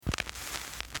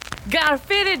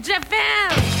Graffiti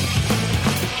Japan!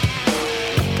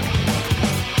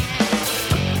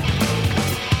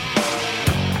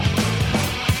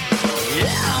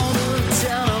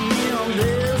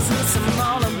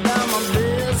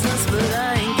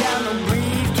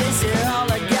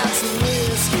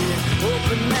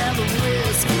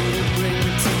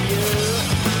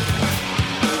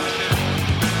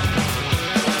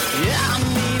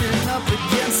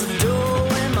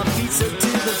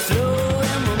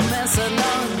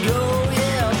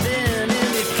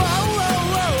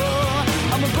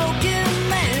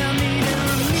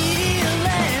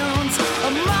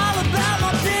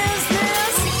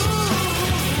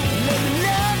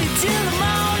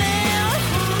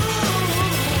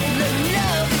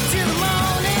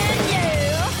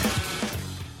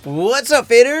 What's up,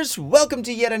 faders? Welcome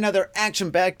to yet another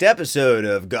action-packed episode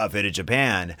of Got Faded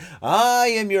Japan. I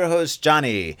am your host,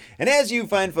 Johnny, and as you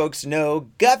fine folks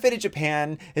know, Got Faded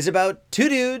Japan is about two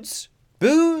dudes,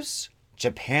 booze,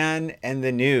 Japan, and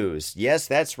the news. Yes,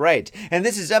 that's right. And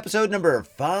this is episode number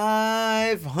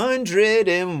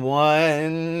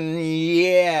 501.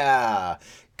 Yeah.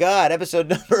 God, episode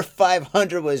number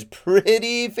 500 was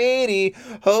pretty fady.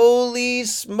 Holy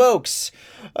smokes.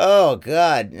 Oh,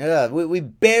 God. We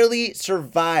barely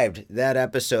survived that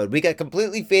episode. We got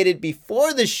completely faded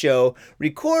before the show,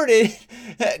 recorded,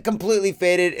 completely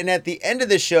faded, and at the end of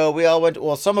the show, we all went,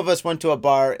 well, some of us went to a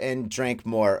bar and drank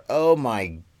more. Oh,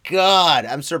 my God,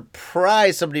 I'm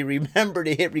surprised somebody remembered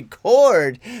to hit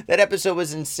record. That episode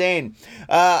was insane.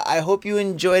 I hope you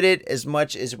enjoyed it as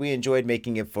much as we enjoyed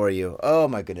making it for you. Oh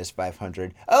my goodness,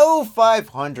 500. Oh,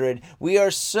 500. We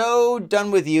are so done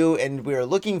with you, and we are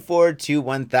looking forward to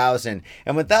 1,000.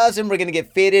 And 1,000, we're going to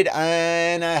get faded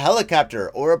on a helicopter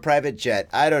or a private jet.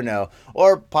 I don't know.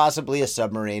 Or possibly a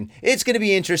submarine. It's going to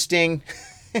be interesting.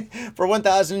 For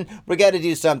 1,000, we got to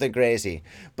do something crazy.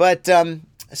 But,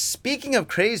 speaking of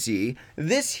crazy,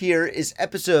 this here is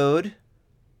episode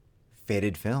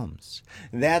Faded Films.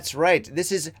 That's right.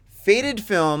 This is Faded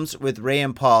Films with Ray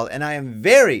and Paul, and I am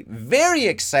very, very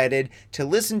excited to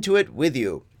listen to it with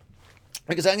you.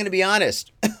 Because I'm going to be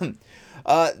honest,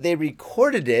 they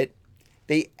recorded it,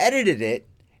 they edited it,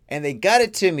 and they got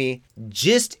it to me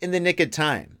just in the nick of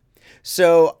time.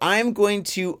 So I'm going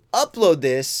to upload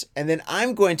this, and then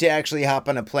I'm going to actually hop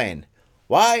on a plane.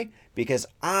 Why? Because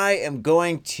I am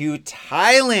going to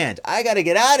Thailand. I got to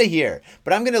get out of here.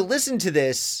 But I'm going to listen to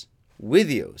this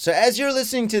with you. So as you're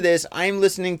listening to this, I'm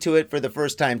listening to it for the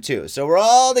first time too. So we're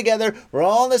all together, we're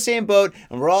all in the same boat,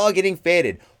 and we're all getting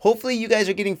faded. Hopefully you guys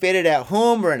are getting faded at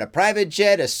home or in a private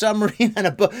jet, a submarine, on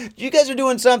a boat. You guys are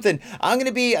doing something. I'm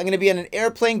gonna be on an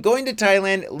airplane going to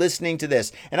Thailand listening to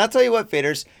this. And I'll tell you what,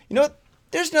 faders, you know what?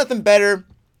 There's nothing better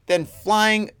than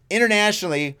flying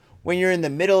internationally when you're in the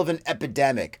middle of an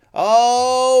epidemic.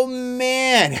 Oh,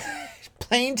 man.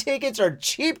 Plane tickets are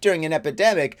cheap during an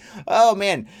epidemic. Oh,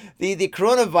 man. The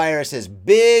coronavirus is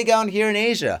big out here in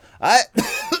Asia. I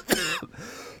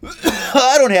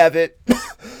don't have it.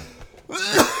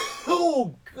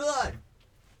 Oh, God.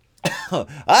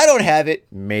 I don't have it,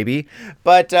 maybe.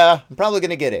 But I'm probably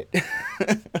going to get it.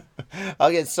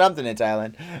 I'll get something in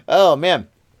Thailand. Oh, man.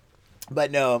 But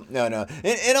no.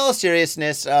 In all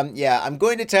seriousness, I'm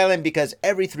going to Thailand because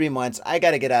every 3 months I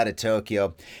got to get out of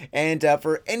Tokyo. And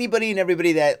for anybody and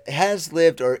everybody that has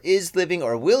lived or is living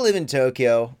or will live in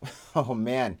Tokyo, oh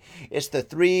man, it's the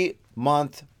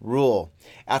 3-month rule.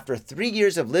 After 3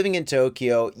 years of living in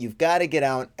Tokyo, you've got to get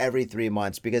out every 3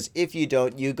 months because if you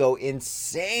don't, you go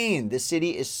insane. The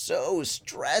city is so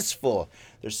stressful.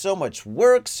 There's so much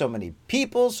work, so many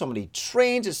people, so many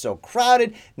trains. It's so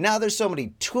crowded. Now there's so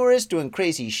many tourists doing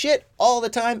crazy shit all the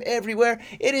time, everywhere.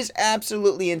 It is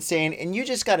absolutely insane, and you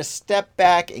just got to step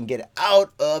back and get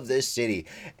out of the city.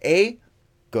 A,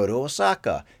 go to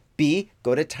Osaka. B,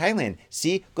 go to Thailand.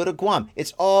 C, go to Guam.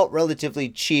 It's all relatively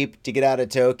cheap to get out of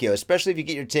Tokyo, especially if you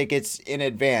get your tickets in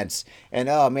advance. And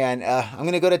oh man, I'm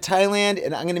going to go to Thailand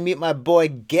and I'm going to meet my boy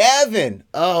Gavin.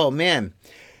 Oh man.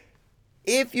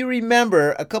 If you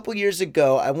remember, a couple years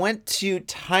ago, I went to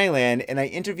Thailand and I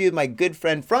interviewed my good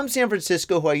friend from San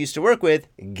Francisco who I used to work with,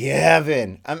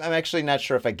 Gavin. I'm actually not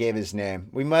sure if I gave his name.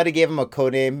 We might have gave him a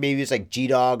code name. Maybe it's like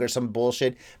G-Dog or some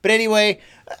bullshit. But anyway,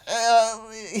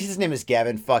 his name is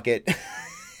Gavin. Fuck it.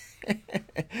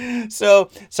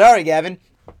 So, sorry, Gavin.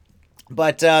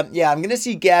 But I'm going to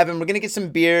see Gavin. We're going to get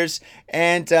some beers.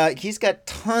 And he's got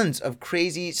tons of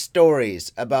crazy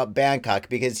stories about Bangkok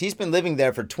because he's been living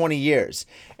there for 20 years.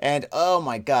 And oh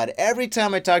my God, every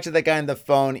time I talk to that guy on the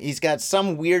phone, he's got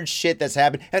some weird shit that's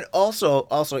happened. And also,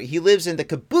 he lives in the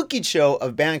Kabukicho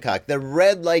of Bangkok, the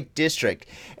red light district.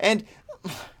 And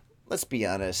let's be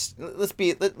honest.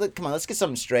 Come on, let's get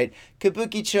something straight.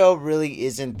 Kabukicho really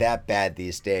isn't that bad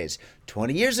these days.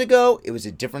 20 years ago, it was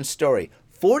a different story.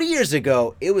 40 years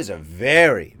ago, it was a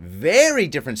very, very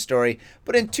different story.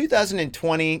 But in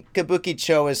 2020,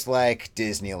 Kabukicho is like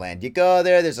Disneyland. You go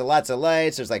there, there's lots of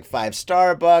lights, there's like 5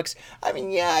 Starbucks. I mean,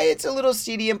 yeah, it's a little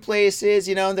seedy in places,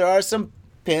 you know, there are some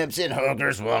pimps and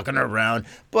hookers walking around,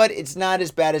 but it's not as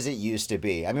bad as it used to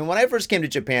be. I mean, when I first came to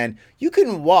Japan, you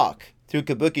couldn't walk through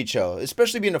Kabukicho,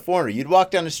 especially being a foreigner. You'd walk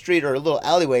down the street or a little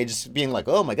alleyway just being like,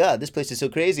 oh my God, this place is so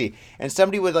crazy. And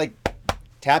somebody would like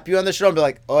tap you on the shoulder and be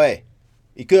like, oi,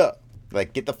 iku.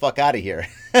 Like, get the fuck out of here.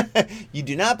 You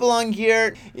do not belong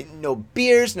here. No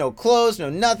beers, no clothes, no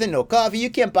nothing, no coffee. You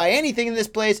can't buy anything in this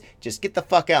place. Just get the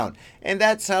fuck out. And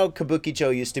that's how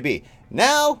Kabukicho used to be.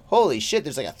 Now, holy shit,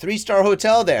 there's like a 3-star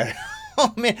hotel there.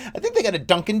 Oh man, I think they got a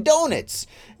Dunkin' Donuts.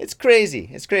 It's crazy.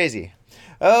 It's crazy.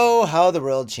 Oh, how the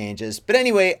world changes. But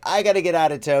anyway, I got to get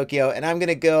out of Tokyo, and I'm going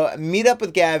to go meet up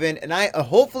with Gavin, and I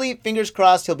hopefully, fingers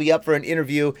crossed, he'll be up for an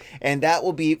interview, and that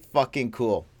will be fucking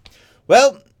cool.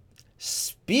 Well,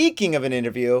 speaking of an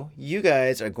interview, you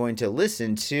guys are going to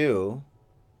listen to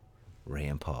Ray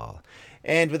and Paul.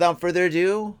 And without further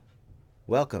ado,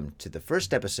 welcome to the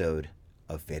first episode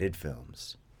of Faded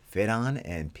Films. Fade on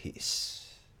and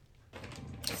peace.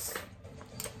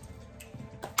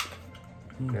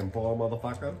 And Paul,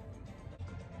 motherfucker.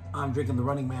 I'm drinking the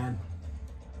Running Man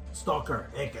Stalker,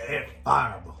 aka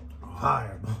Fireball.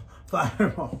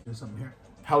 Fireball. There's something here.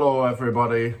 Hello,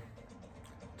 everybody.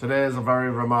 Today is a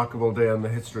very remarkable day in the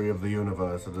history of the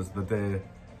universe. It is the day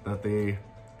that the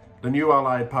new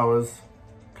Allied powers,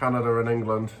 Canada and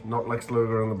England, not Lex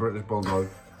Luger and the British Bulldog,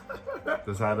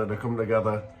 decided to come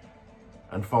together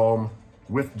and form,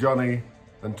 with Johnny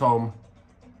and Tom,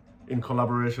 in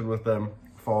collaboration with them,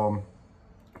 form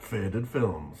Faded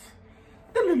Films.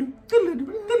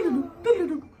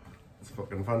 It's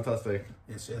fucking fantastic.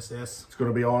 Yes. It's going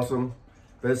to be awesome.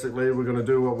 Basically, we're going to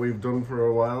do what we've done for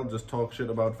a while, just talk shit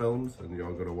about films, and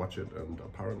you're going to watch it and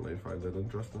apparently find it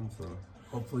interesting, so...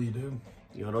 Hopefully you do.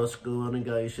 Yoroshiku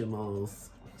onegaishimasu.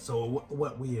 So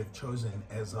what we have chosen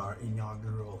as our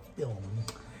inaugural film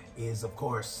is, of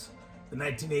course, the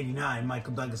 1989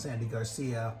 Michael Douglas, Andy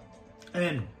Garcia,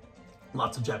 and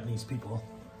lots of Japanese people.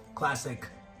 Classic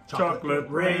Chocolate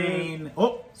Rain.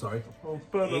 Oh, sorry.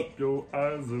 Open up your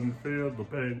eyes and feel the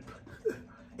pain.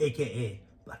 AKA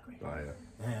Black Rain. Oh, yeah.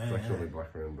 It's actually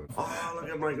Black Rain, but... Oh, look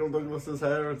at Michael Douglas's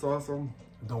hair. It's awesome.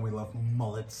 Don't we love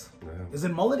mullets? Yeah. Is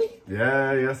it mullety?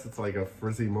 Yeah, yes, it's like a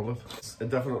frizzy mullet. It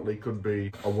definitely could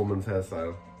be a woman's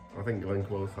hairstyle. I think Glenn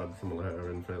Close had similar hair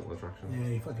in Fatal Attraction. Yeah,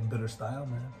 you fucking bitter style,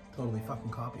 man. Totally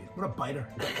fucking copied. What a biter.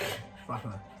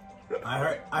 Fucking.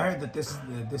 I heard that this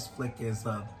flick is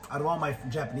out of all my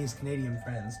Japanese Canadian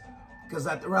friends, because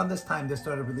around this time they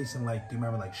started releasing, like, do you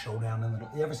remember like Showdown in the?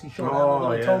 You ever see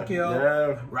Showdown in Tokyo?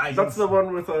 Yeah, Right. That's the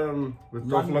one with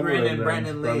Dolph Lundgren and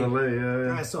Brandon Lee.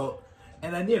 Yeah. Yeah. So,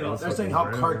 and then they're saying how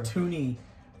cartoony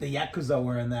the Yakuza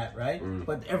were in that, right?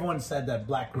 But everyone said that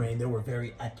Black Rain, they were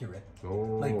very accurate.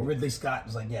 Oh. Like Ridley Scott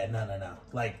was like, yeah, no.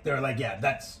 Like they were like, yeah,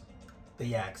 that's the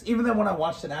Yaks. Even then, when I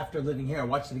watched it after living here, I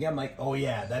watched it again. I'm like, oh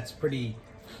yeah, that's pretty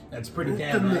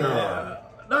damn.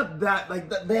 Not that, like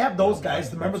they have those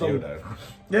guys. Remember those?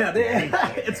 Yeah,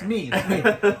 it's me.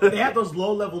 They have those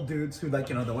low-level dudes who, like,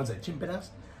 you know, the ones that chimpiras,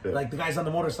 like the guys on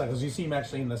the motorcycles. You see them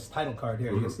actually in this title card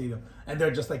here. You see them, and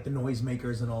they're just like the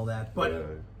noisemakers and all that. But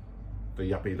the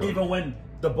yuppie dog. Even when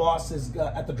the boss is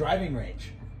at the driving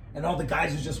range, and all the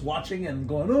guys are just watching and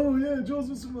going, "Oh yeah,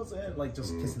 Joseph Sumo's," like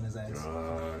just kissing his ass.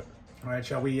 All right,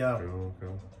 shall we?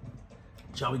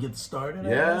 Shall we get started?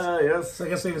 Yes. So I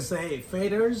guess we can say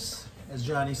faders, as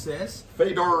Johnny says.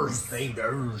 Faders.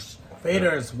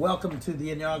 Welcome to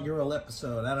the inaugural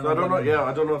episode. I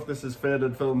don't know if this is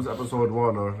Faded Films episode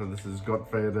 1 or if this is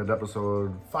Got Faded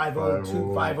episode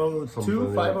 502,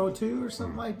 502 or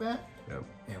something like that. Yeah.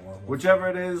 Well, whichever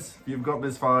it is, if you've got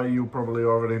this far, you probably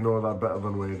already know that better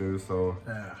than we do. So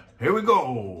here we go.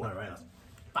 All right, let's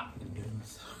fucking do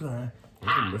this. All right.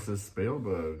 Mrs.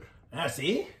 Spielberg.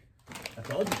 See? I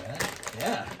told you, man.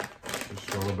 Yeah.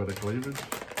 Just showing a bit of cleavage.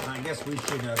 I guess we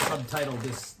should subtitle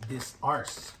this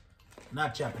arse.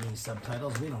 Not Japanese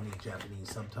subtitles. We don't need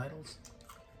Japanese subtitles.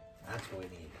 That's what we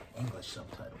need. English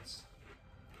subtitles.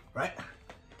 Right?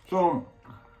 So,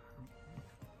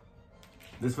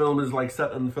 this film is like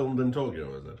set and filmed in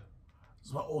Tokyo, is it?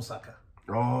 It's about Osaka.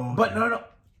 Oh. But no.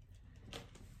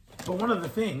 But one of the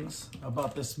things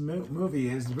about this movie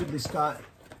is Ridley Scott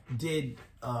did...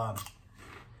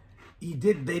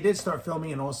 They did start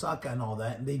filming in Osaka and all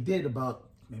that, and they did about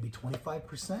maybe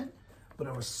 25%, but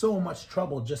there was so much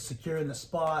trouble just securing the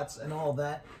spots and all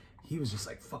that. he was just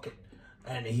like, fuck it.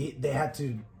 And they had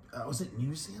to, was it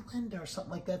New Zealand or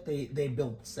something like that? They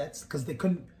built sets because they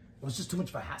couldn't, it was just too much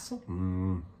of a hassle.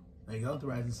 There you go, The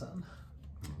Rising Sun.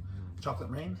 Chocolate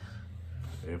Rain.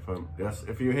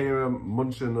 If you hear him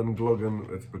munching and glugging,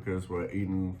 it's because we're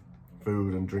eating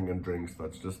food and drinking drinks.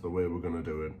 That's just the way we're going to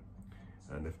do it.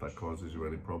 And if that causes you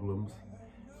any problems,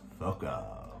 fuck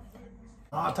off.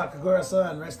 Ah,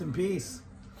 Takagura-san, rest in peace.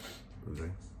 Is he?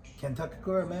 Ken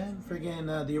Takakura, man.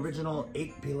 Friggin' the original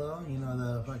 8 Pillow, you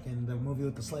know, the movie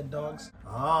with the sled dogs.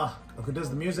 Ah, look who does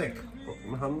the music.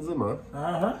 Fucking Hans Zimmer.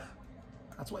 Uh-huh.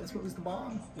 That's why this movie's the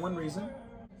bomb. One reason.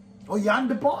 Oh, Jan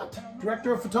de Bont,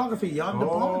 director of photography, Jan de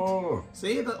Bont.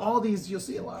 See, all these, you'll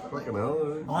see a lot of Fucking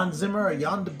hell. Hans Zimmer or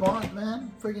Jan de Bont,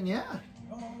 man. Friggin' yeah.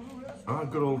 Ah,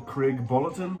 good old Craig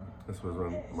Bolton. This was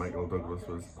when Michael Douglas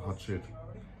was hot shit.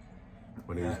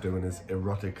 When he was doing his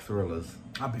erotic thrillers.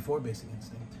 Before Basic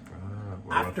Instinct.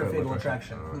 Well, After Fatal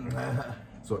Attraction.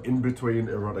 So in between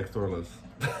erotic thrillers.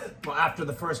 Well, after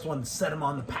the first one set him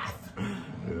on the path.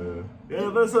 Yeah,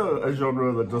 there's a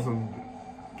genre that doesn't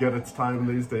get its time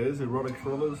these days. Erotic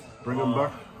thrillers, bring them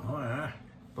back. Oh yeah.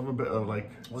 Have a bit of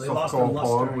like Well, they lost their softcore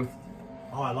porn luster. with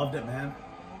Oh, I loved it, man.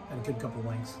 Had a good couple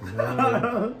wanks.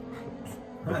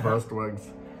 the first ones.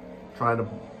 Trying to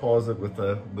pause it with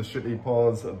the shitty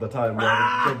pause at the time.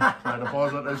 Trying to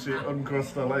pause it as she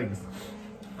uncrossed her legs.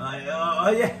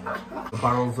 Yeah. The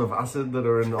barrels of acid that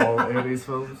are in all 80s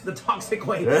films. The toxic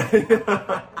waste.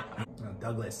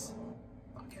 Douglas.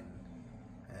 Fucking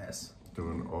ass.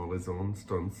 Doing all his own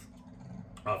stunts.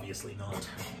 Obviously not.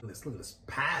 Look at this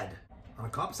pad on a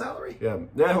cop salary. Yeah,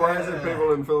 why is it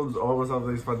people in films always have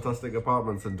these fantastic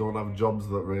apartments and don't have jobs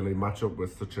that really match up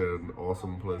with such an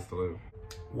awesome place to live?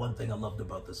 One thing I loved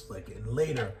about this flick, and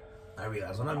later I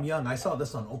realized when I'm young, I saw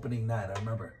this on opening night, I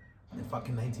remember, in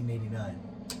fucking 1989,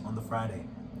 on the Friday.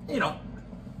 You know,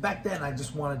 back then I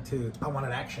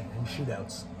wanted action and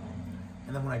shootouts.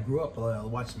 And then when I grew up, I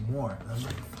watched more. And I was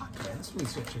like, fuck man, this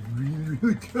movie's actually really,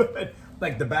 really good.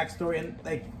 Like the backstory, and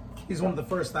like, he's one of the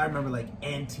first, I remember, like,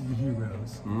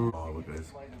 anti-heroes. Oh, look at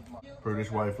this.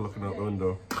 British wife looking out the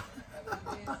window.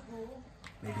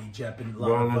 Maybe Japan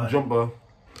Wearing a jumper.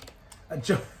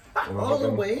 All the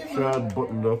way. Shirt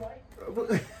buttoned up.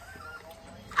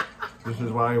 This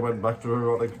is why I went back to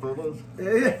erotic thrillers.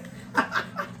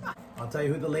 I'll tell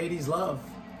you who the ladies love.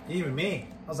 Even me.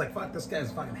 I was like, fuck, this guy's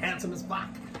fucking handsome as fuck.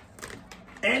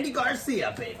 Andy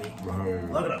Garcia, baby. Right.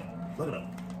 Look at him. Look at him.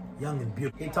 Young and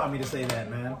beautiful. He taught me to say that,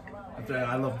 man. After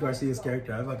I love Garcia's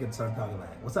character, I fucking started talking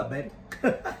like, what's up, baby?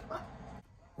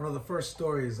 One of the first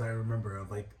stories I remember of,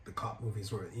 like, the cop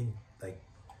movies were in, like,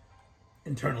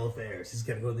 internal affairs. He's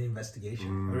gonna go to the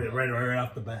investigation right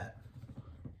off the bat.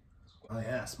 Oh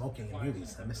yeah, smoking in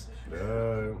movies. I miss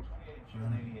it.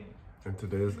 In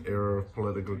today's era of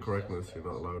political correctness, you're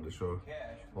not allowed to show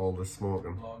all this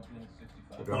smoking.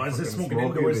 Oh, is this smoking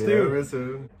smoke indoors in the too? area,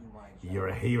 too? You're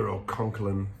a hero,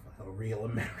 Conklin. A real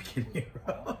American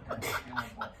hero.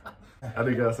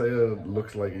 Andy Garcia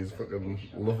looks like he's fucking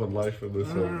loving life in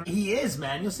this film. He is,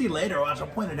 man. You'll see later. Watch, I'll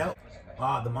point it out.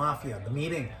 Ah, the mafia, the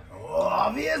meeting. Oh,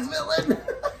 obvious villain.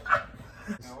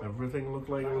 Everything looked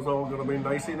like it was all gonna be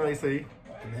nicey. And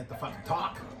they had to fucking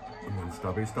talk. And then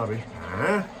stabby.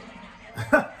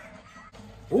 Huh?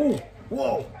 Ooh,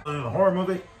 whoa. A horror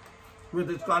movie with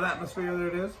its got atmosphere, there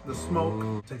it is. The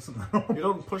smoke. Take some. You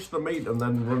don't push the meat and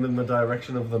then run in the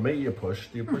direction of the meat you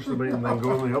pushed. You push the meat and then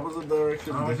go in the opposite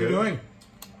direction. What's he doing?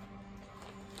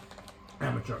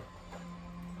 Amateur.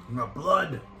 Not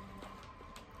blood.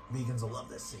 Vegans will love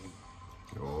this scene.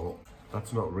 Oh,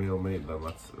 that's not real meat then.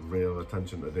 That's real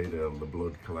attention to detail. The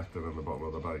blood collected in the bottom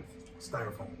of the bag.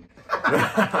 Styrofoam.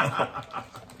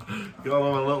 You all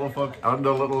have a little fuck and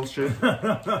a little shit.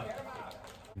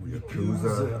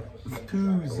 Yakuza.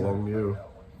 Along you.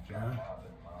 Yeah.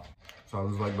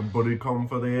 Sounds like the buddy com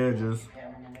for the ages.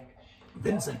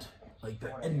 Vincent, like the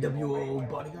NWO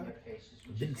bodyguard.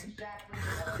 Vincent.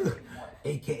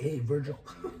 AKA Virgil.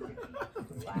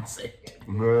 Vincent.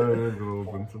 Good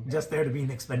old Vincent. Just there to be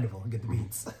an expendable and get the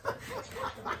beats.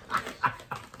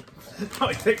 Oh,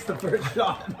 he takes the first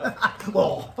shot.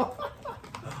 Oh.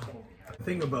 The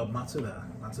thing about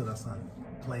Matsuda-san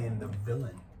playing the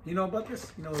villain. You know about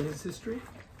this? You know his history?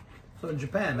 So in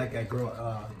Japan, that guy grew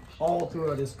up, all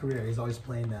throughout his career, he's always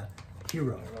playing a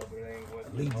hero.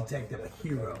 A lead detective, a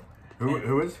hero.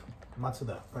 Who is?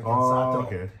 Matsuda. Fucking Oh, Sato.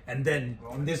 okay. And then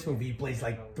in this movie, he plays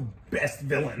like the best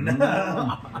villain.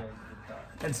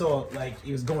 And so, like,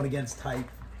 he was going against type,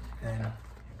 and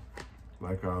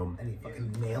Like he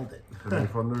fucking nailed it. Henry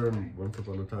Fonda and Once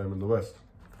Upon a Time in the West.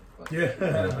 Yeah.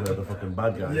 They're the fucking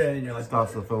bad guys. Yeah, and you're like-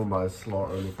 starts the film by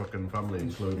slaughtering the fucking family,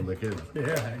 including the kids.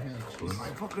 Yeah. It's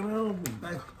like, fucking hell.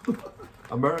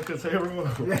 America's hero.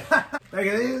 Like,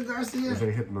 hey, Garcia. Is he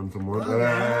hitting on some work? Oh,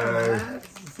 yeah, Hey.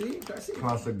 that's- see, Garcia.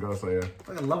 Classic Garcia.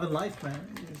 Like a loving life, man.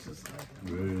 It's just like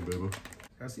Hey, baby.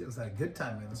 Garcia's had a good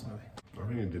time in this movie. I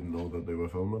think he didn't know that they were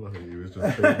filming. I think he was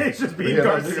just being, He's just being Yeah,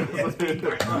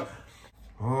 Garcia.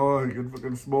 Oh, you can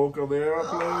fucking smoke on the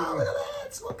airplane. Oh, look at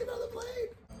that, smoking on the plane.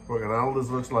 Fucking hell, this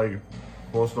looks like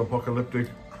post-apocalyptic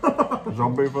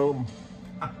zombie film.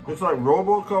 Looks like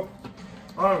RoboCop.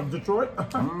 Oh, Detroit?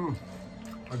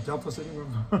 Or Delta City?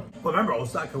 Well, remember,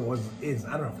 Osaka is,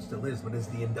 I don't know if it still is, but is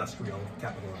the industrial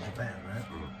capital of Japan, right?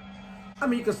 I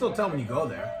mean, you can still tell when you go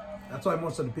there. That's why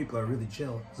most of the people are really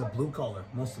chill. It's a blue collar.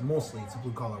 Mostly it's a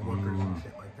blue collar workers and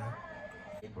shit like that.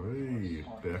 Hey,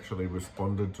 they actually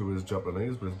responded to his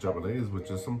Japanese with Japanese, which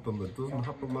is something that doesn't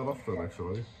happen that often,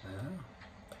 actually.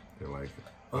 They're like,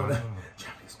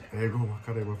 Japanese people. there you go, what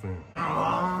can I do with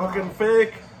that? Fucking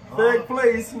fake! Fake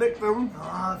police, nick them!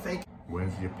 Ah, fake.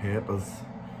 Where's your papers?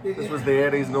 This was the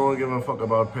 80s, no one gave a fuck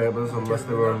about papers unless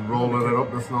they were rolling it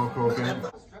up to snow cocaine.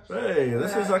 Hey,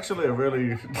 this is actually a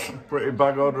really pretty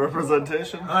bang on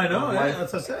representation. I know, of yeah, life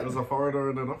that's what I said. as a foreigner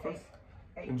in an office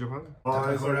in Japan.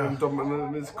 Eyes are dumping it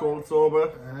in his cold sober.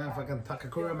 Fucking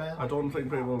Takakura, man. I don't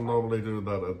think people normally do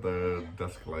that at their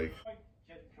desk, like.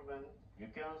 Gentlemen, you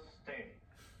can stay.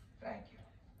 Thank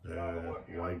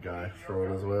you. White guy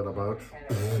throwing his weight about.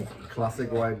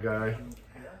 Classic white guy.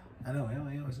 I know,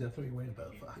 he always got to throw your weight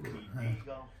about. Fuck.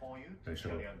 Eager for you Hey, to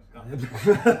shut tell up.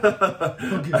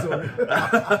 your Okay, sorry.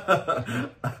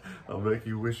 I'll make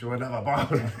you wish you were never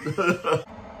born.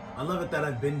 I love it that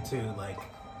I've been to, like,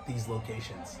 these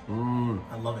locations.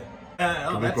 I love it.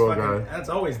 Guy. That's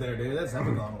always there, dude. That's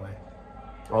never gone away.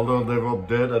 Although they've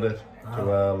updated it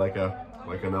to like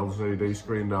an LCD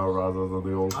screen now rather than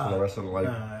the old fluorescent light.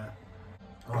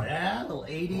 Oh, yeah? Little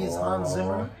 80s Hans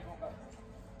Zimmer.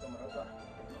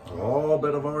 Oh, a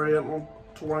bit of Oriental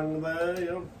twang there,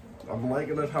 yeah. I'm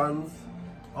liking it, Hans.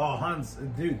 Oh, Hans,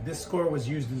 dude, this score was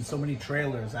used in so many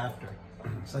trailers after.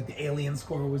 It's like the Alien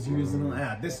score was used in.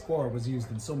 Yeah, this score was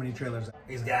used in so many trailers.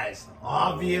 These guys,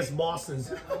 obvious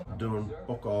bosses. Doing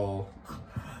fuck all.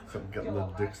 Except getting the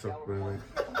dicks up, really.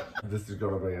 This is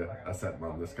gonna be a set,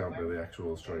 man. This can't be the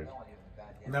actual stream.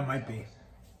 That might be.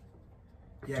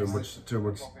 Yeah, Too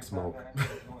much smoke.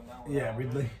 Yeah,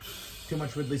 Ridley. Too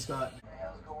much Ridley Scott.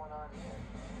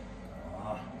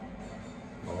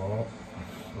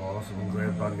 Oh, some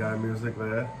great bad guy music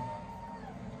there.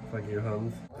 Thank you,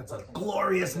 Hans. That's a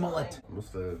glorious mullet.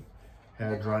 Must have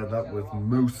hair dried that with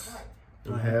mousse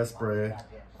and hairspray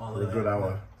All for a of good that.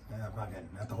 hour. Yeah, fucking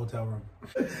at the hotel room.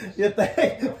 Yeah,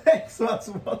 thanks,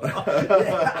 Matsumoto.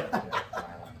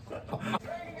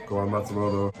 Go on,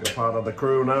 Matsumoto. You're part of the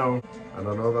crew now. And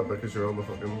I know that because you're on the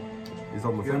fucking... He's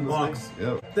on the You're in film, box. isn't he?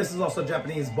 Yeah. This is also a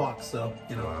Japanese box, so,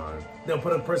 you know, Alright. they'll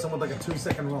put a person with like a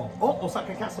 2-second roll. Oh,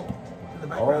 Osaka Castle in the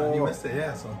background. You Oh. missed it,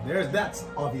 yeah. So that's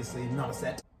obviously not a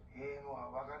set. 英語は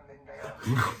わかんないんだよ。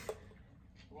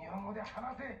日本語で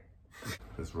話せ。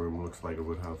 This room looks like it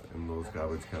would have, in those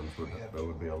garbage cans, there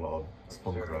would be a lot of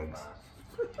spunk rags.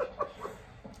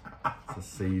 It's a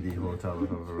seedy hotel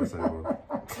if I've ever seen one.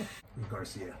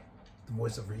 Garcia, the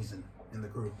voice of reason in the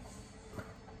crew.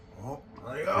 Oh,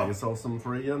 there you Get go. yourself some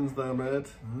free yens there, mate.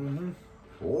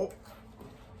 Oh.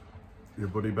 Your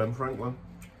buddy Ben Franklin.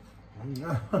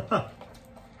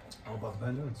 All about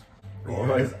Ben Jones.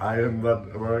 Always eyeing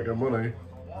that American money.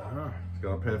 He's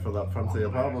gonna pay for that fancy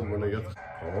apartment when he gets.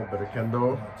 Oh, bit of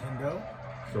kendo. Kendo.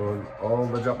 Showing all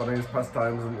the Japanese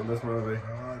pastimes in this movie.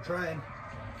 Trying.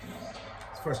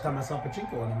 It's the first time I saw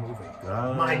Pachinko in a movie.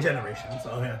 Ah. My generation,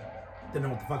 so yeah. Didn't know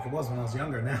what the fuck it was when I was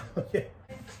younger now. Yeah.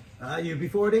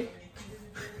 UB40?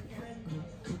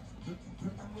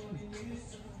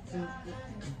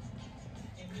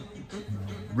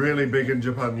 Really big in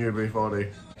Japan,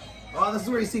 UB40. Oh, this is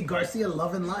where you see Garcia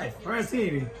loving life. Where is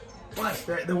he? Watch,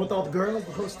 they're with all the girls,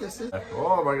 the hostesses.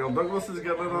 Oh, Michael Douglas is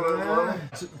getting into it as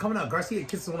well. Coming out, Garcia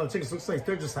kisses one of the chickens. Looks like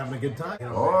they're just having a good time.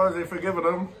 Oh, is he forgiving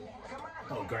him?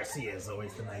 Oh, Garcia is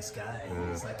always the nice guy.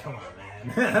 He's like, come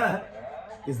on, man.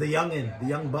 He's the youngin', the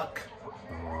young buck.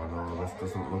 Oh no, this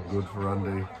doesn't look good for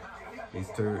Andy. He's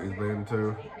being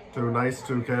too nice,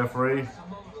 too carefree.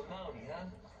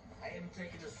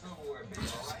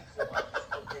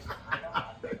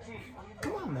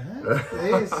 Come on,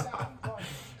 man. He's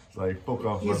It's like, fuck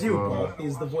off. you, let's go. Paul.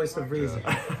 He's the voice of reason.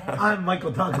 I'm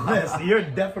Michael Douglas. You're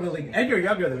definitely, and you're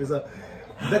younger than me, so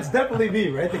that's definitely me,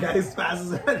 right? The guy who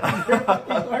spasses it. You're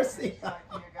fucking Garcia.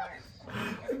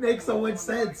 It makes so much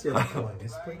sense. You're like, oh, I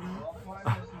misplayed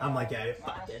that? I'm like, yeah,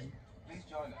 fucking.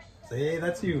 See,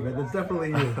 that's you, man. That's definitely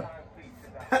you.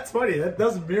 That's funny. That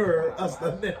does mirror us,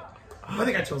 doesn't it? I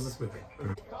think I chose this movie.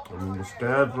 I'm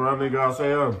scared for Andy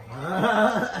Garcia.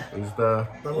 He's the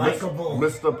likable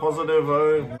Mr. Positive.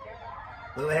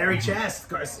 Little hairy chest,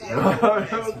 Garcia. was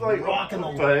like, rocking the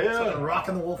what the hell? like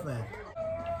rocking the Wolfman.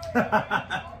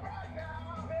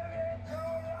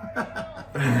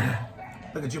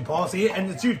 Look at you, Paul. See, and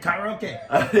it's you, karaoke.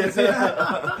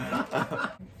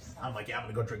 I'm like, yeah, I'm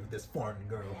gonna go drink with this foreign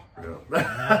girl.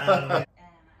 Yeah.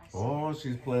 Oh,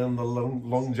 she's playing the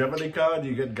longevity card.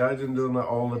 You get guys in doing that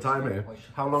all the time here.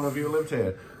 How long have you lived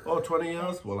here? Oh, 20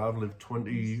 years? Well, I've lived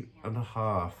 20 and a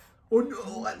half. Oh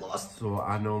no, I lost. So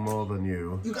I know more than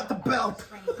you. You got the belt.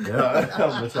 Yeah,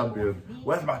 I'm the champion.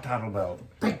 Where's my title belt?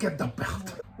 Take the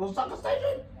belt. Osaka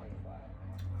Station.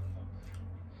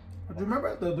 Do you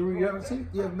remember you haven't seen?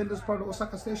 You haven't been to this part of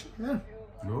Osaka Station? Yeah.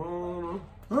 No.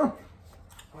 Huh.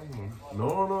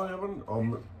 No, I haven't.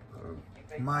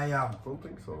 My Don't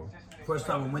think so. first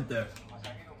time I went there.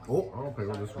 Oh,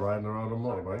 people just riding around on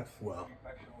motorbikes. Well,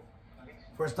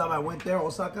 first time I went there,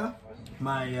 Osaka,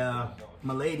 my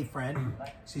lady friend,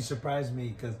 she surprised me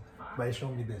because by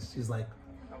showing me this. She's like,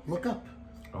 "Look up,"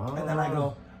 and then I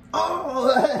go, "Oh!"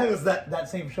 It was that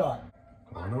same shot.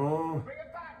 Oh no.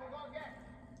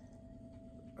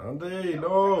 Andy,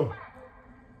 no.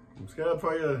 I'm scared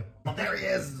for you. Oh, there he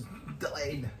is,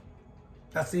 delayed.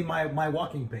 That's my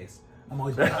walking pace. I'm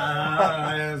always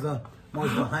I'm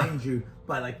always behind you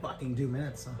by like fucking 2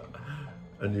 minutes.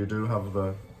 And you do have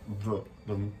the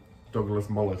Douglas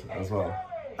mullet as well.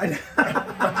 I'd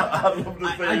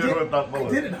love to see you with that mullet. I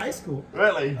did in high school.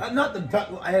 Really? Not the duck.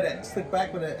 I had it slicked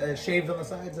back with a shaved on the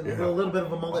sides and a little bit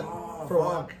of a mullet for a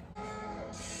walk.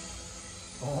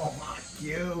 Oh, fuck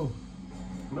you.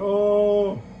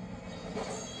 No.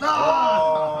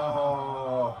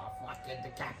 Oh, fucking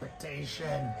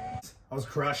decapitation. I was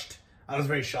crushed. I was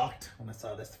very shocked when I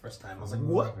saw this the first time. I was like,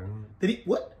 what?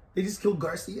 What? They just killed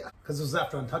Garcia? Because it was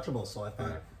after Untouchable, so I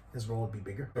thought his role would be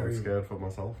bigger. I'm scared for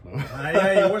myself now.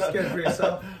 Yeah, you were scared for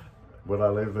yourself. When I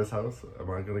leave this house, am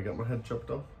I going to get my head chopped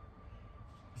off?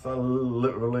 Because I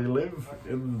literally live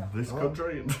in this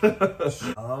country.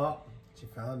 Oh, she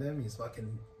found him. He's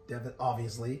fucking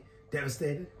obviously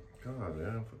devastated. God,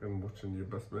 yeah, fucking watching your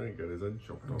best mate get his head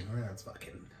chopped off. Oh, yeah, it's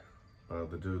fucking...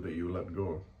 The dude that you let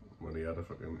go when he had a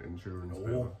fucking insurance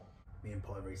paper. Me and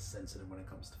Paul are very sensitive when it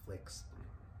comes to flicks.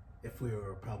 If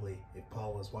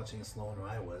Paul was watching it slow and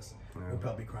I was, we'd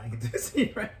probably be crying into the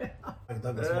scene right now.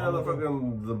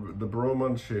 The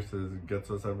bromance shit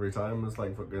gets us every time. It's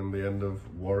like fucking the end of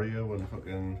Warrior when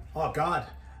fucking... Oh, God.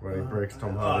 When he breaks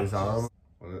Tom Hardy's arm.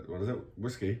 What is it?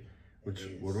 Whiskey?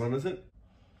 What one is it?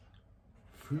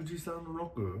 Fujisan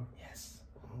Roku? Yes.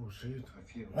 Oh, shit.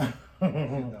 Do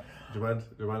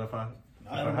you mind if I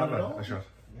have a shot?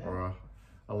 Yeah. Or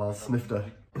a little snifter?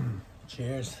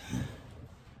 Cheers.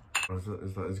 What is it?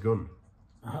 Is that his gun?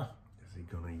 Uh-huh. Is he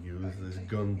gonna use this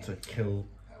gun to kill?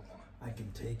 I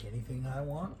can take anything I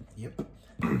want. Yep.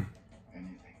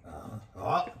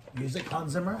 Oh, music,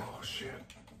 Hans Zimmer. Oh, shit.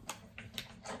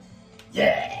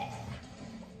 Yeah!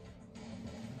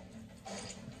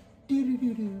 Here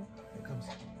it comes.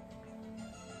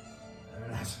 There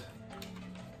it is.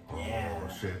 Yeah. Oh,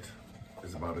 shit.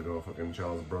 He's about to go fucking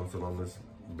Charles Bronson on this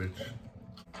bitch.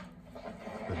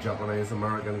 The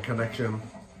Japanese-American connection.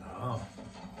 Oh.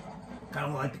 Kind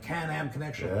of like the Can-Am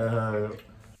connection. Yeah.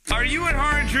 Are you at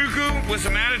Harajuku with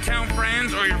some out-of-town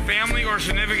friends or your family or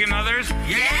significant others?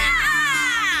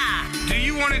 Yeah! Do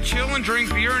you want to chill and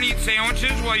drink beer and eat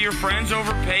sandwiches while your friends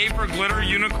overpay for glitter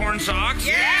unicorn socks?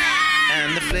 Yeah!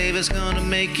 And the flavor's gonna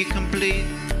make you complete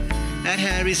at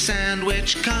Harry's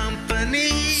Sandwich Company.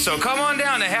 So come on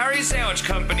down to Harry's Sandwich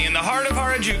Company in the heart of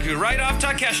Harajuku, right off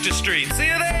Takeshita Street. See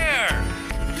you there!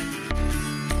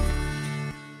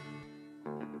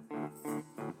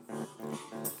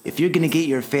 If you're gonna get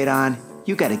your fit on,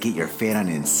 you gotta get your fit on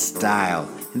in style.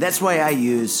 And that's why I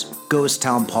use Ghost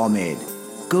Town Pomade.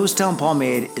 Ghost Town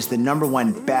Pomade is the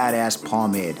 #1 badass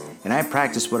pomade, and I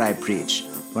practice what I preach.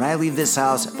 When I leave this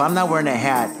house, if I'm not wearing a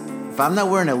hat, if I'm not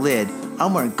wearing a lid,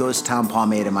 I'm wearing Ghost Town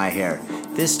Pomade in my hair.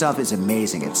 This stuff is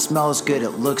amazing. It smells good,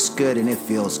 it looks good, and it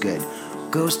feels good.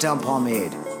 Ghost Town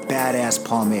Pomade, badass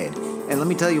pomade. And let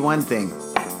me tell you one thing,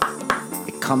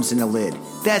 it comes in a lid.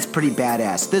 That's pretty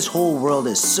badass. This whole world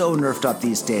is so nerfed up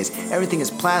these days. Everything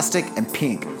is plastic and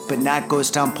pink, but not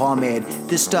Ghost Town Pomade.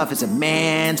 This stuff is a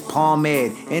man's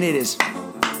pomade, and it is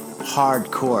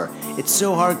hardcore. It's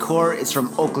so hardcore, it's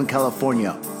from Oakland,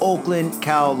 California. Oakland,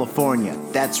 California.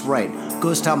 That's right.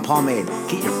 Ghost Town Pomade.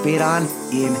 Get your fit on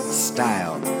in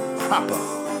style. Proper.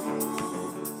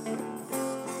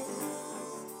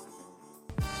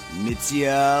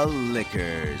 Mitsuya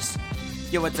Liquors.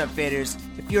 Yo, what's up, faders?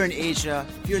 If you're in Asia,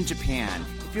 if you're in Japan,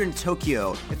 if you're in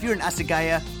Tokyo, if you're in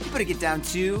Asagaya, you better get down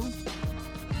to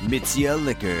Mitsuya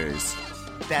Liquors.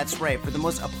 That's right, for the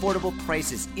most affordable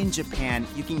prices in Japan,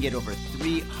 you can get over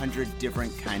 300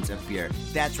 different kinds of beer.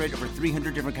 That's right, over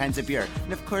 300 different kinds of beer.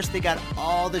 And of course, they got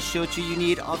all the shochu you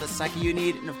need, all the sake you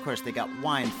need, and of course, they got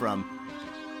wine from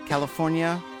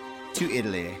California to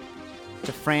Italy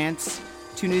to France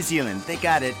to New Zealand. They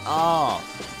got it all.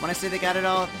 When I say they got it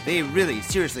all, they really,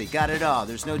 seriously got it all.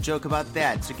 There's no joke about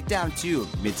that. So get down to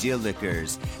Mitsuya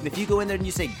Liquors. And if you go in there and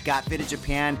you say Got Faded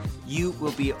Japan, you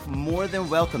will be more than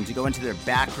welcome to go into their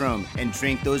back room and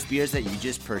drink those beers that you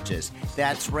just purchased.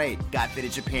 That's right, Got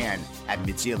Faded Japan at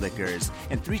Mitsuya Liquors.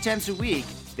 And 3 times a week,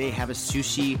 they have a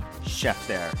sushi chef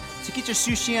there. So get your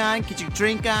sushi on, get your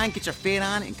drink on, get your fade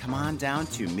on, and come on down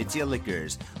to Mitsuya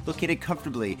Liquors, located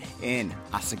comfortably in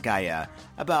Asagaya,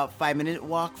 about 5-minute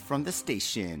walk from the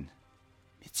station.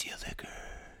 Mitsuya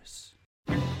Liquors.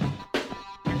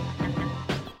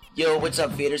 Yo, what's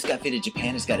up, faders? Got Faded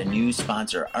Japan has got a new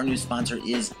sponsor. Our new sponsor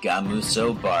is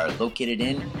Gamuso Bar, located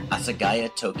in Asagaya,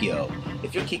 Tokyo.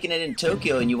 If you're kicking it in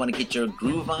Tokyo and you want to get your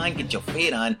groove on, get your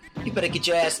fade on, you better get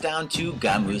your ass down to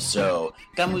Gamuso.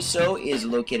 Gamuso is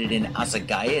located in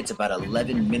Asagaya. It's about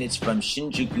 11 minutes from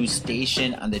Shinjuku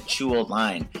Station on the Chuo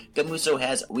line. Gamuso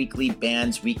has weekly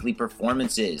bands, weekly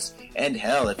performances. And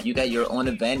hell, if you got your own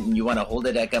event and you want to hold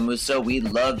it at Gamuso, we'd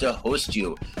love to host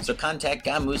you. So contact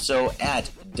Gamuso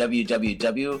at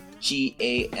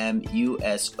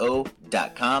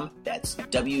www.gamuso.com. That's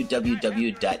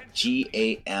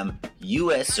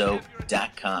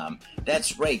www.gamuso.com.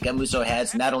 That's right, Gamuso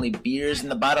has not only beers in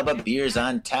the bottle, but beers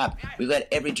on tap. We've got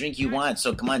every drink you want,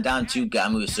 so come on down to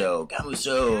Gamuso.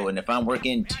 Gamuso, and if I'm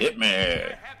working, tip me.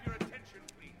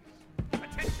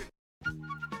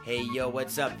 Hey, yo,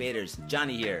 what's up, faders?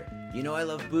 Johnny here. You know I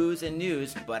love booze and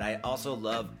news, but I also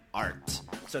love art.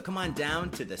 So come on down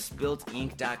to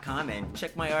thespiltink.com and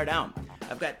check my art out.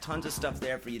 I've got tons of stuff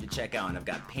there for you to check out. And I've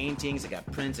got paintings, I got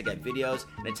prints, I got videos.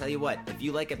 And I tell you what, if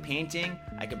you like a painting,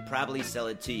 I could probably sell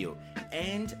it to you.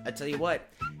 And I tell you what,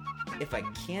 if I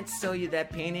can't sell you that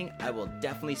painting, I will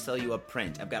definitely sell you a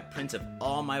print. I've got prints of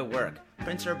all my work.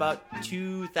 Prints are about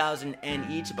 2,000 yen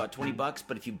each, about $20,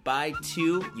 but if you buy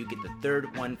 2, you get the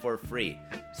 3rd one for free.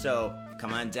 So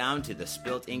come on down to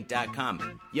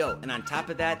thespiltink.com. Yo, and on top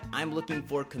of that, I'm looking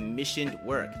for commissioned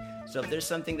work. So if there's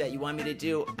something that you want me to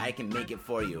do, I can make it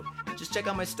for you. Just check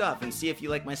out my stuff and see if you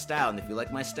like my style. And if you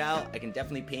like my style, I can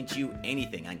definitely paint you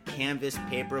anything on canvas,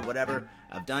 paper, whatever.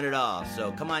 I've done it all.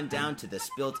 So come on down to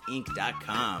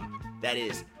thespiltink.com. That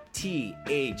is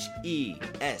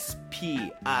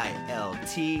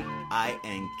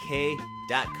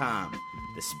THESPILTINK.com.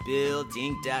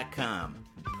 Thespiltink.com.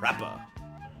 Proper.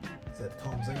 Is that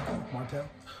Tom's Inc. Martel?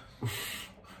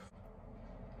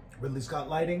 Ridley Scott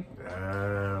lighting?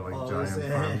 Yeah, like giant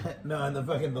fan. No, and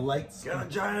the lights. Get a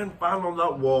giant fan on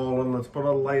that wall and let's put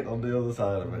a light on the other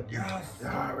side of it. Yes!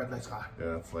 Ah, Ridley Scott.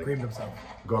 Yeah, it's like Creamed himself.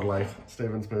 Godlight.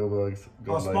 Steven Spielberg's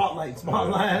Godlight.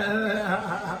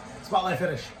 Spotlight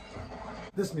finish.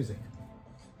 This music.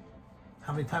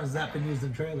 How many times has that been used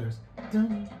in trailers?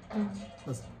 Dun, dun.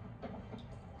 Listen.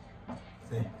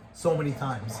 See? So many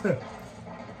times.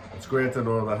 It's great to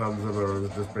know that Hans Zimmer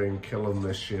has just been killing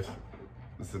this shit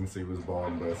since he was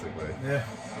born, basically. Yeah.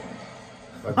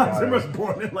 Like Hans Zimmer was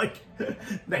born in like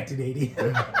 1980.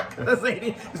 That's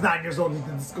 80. He's 9 years old and he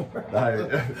did the score. Now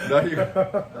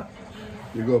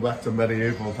you go back to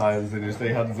medieval times and you see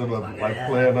Hans Zimmer like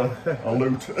playing a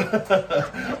lute. You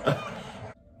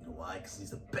know why? Because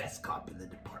he's the best cop in the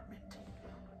department.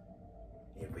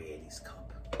 Every 80s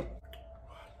cop.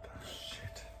 What the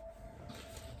shit?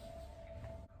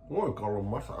 Oh, Gollum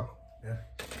Massa. Yeah.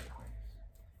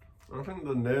 I think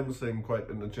the names seem quite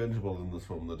interchangeable in this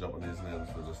film, the Japanese names.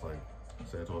 They're just like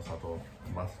Seto, Sato,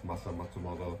 Masa,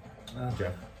 Matsumoto,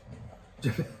 Jeff.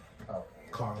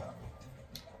 Carl.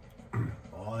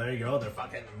 Oh, there you go. They're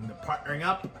partnering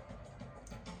up.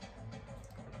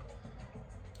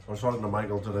 I was talking to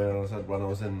Michael today and I said when I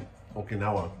was in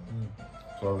Okinawa,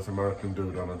 saw this American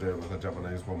dude on a date with a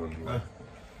Japanese woman, like,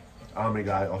 army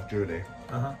guy off duty.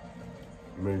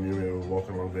 Me and you were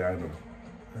walking along the island.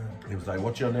 He was like,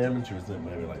 what's your name? And she was like,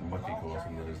 maybe like Makiko or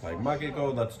something. He was like,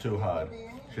 Makiko, that's too hard.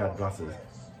 She had glasses.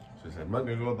 She said,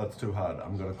 Makiko, that's too hard.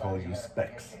 I'm going to call you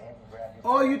Specs.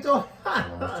 Oh, you don't?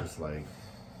 And I was just like,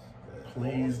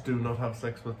 please do not have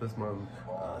sex with this man.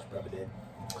 She probably did.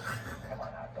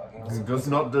 He does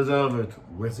not deserve it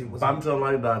with banter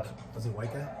like that. Was he a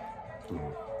white guy? Mm. Yeah.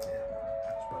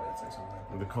 She probably had sex with him.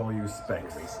 I'm going to call you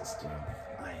Specs. Racist. I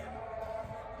am.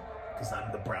 Because I'm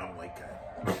the brown white guy.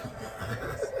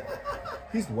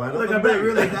 He's wetter Like, than I bet me.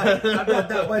 really that. I bet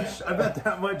that much. I bet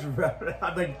that much.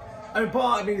 I mean,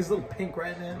 Paul. I mean, he's a little pink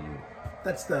right now.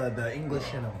 That's the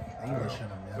English in him. English in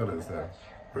him. Yeah. It is, yeah.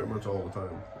 Pretty much all the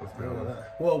time. Let's be honest.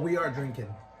 Well, we are drinking.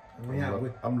 We have.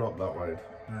 I'm not that white.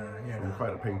 You're I'm not.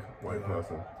 quite a pink white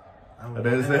person. I'm, It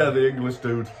is, yeah, the English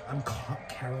dude. I'm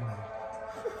caramel.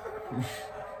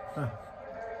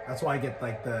 That's why I get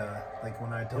like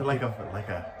when I tell You're like people-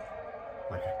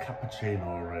 a cappuccino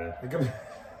or like a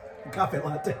coffee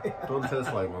latte. don't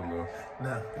taste like one though.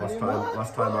 No.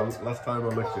 Last time I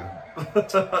licked you. I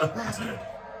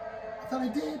thought I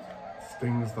did.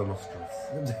 Stings the nostrils.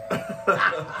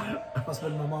 Must have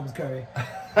been my mom's curry.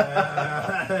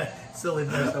 Still in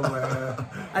there somewhere.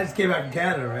 I just came back from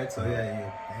Canada, right? So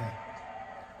yeah.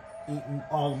 Eating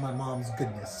all of my mom's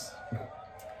goodness.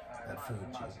 That food,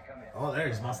 jeez. Oh,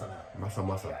 there's masa now.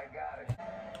 Masa.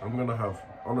 I'm gonna have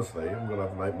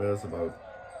nightmares about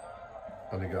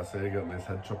Andy Garcia getting his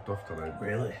head chopped off tonight.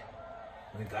 Really?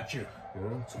 We got you. Yeah.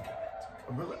 It's okay.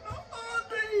 I'll be like,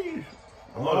 Andy!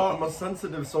 I'm a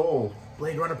sensitive soul.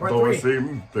 Blade Runner Part Though I 3.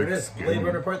 seem There it is. thick-skinned. Blade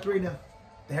Runner Part 3 now.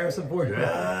 The Harrison Ford.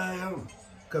 Yeah.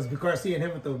 Because Garcia and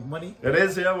him with the money. It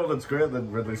is, yeah. Well, it's great that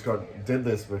Ridley Scott did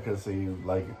this because he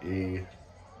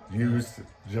used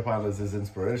Japan as his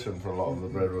inspiration for a lot of the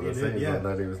Blade Runner He did, scenes, yeah. and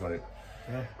then he was like,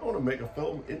 Yeah. I want to make a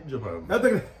film in Japan.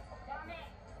 Nothing.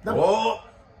 Oh,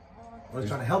 I was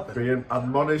trying to help him. being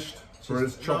admonished for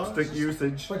his She's- chopstick no, she's-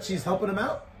 usage. But she's helping him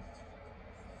out.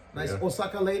 Nice Yeah.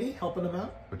 Osaka lady helping him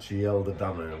out. But she yelled at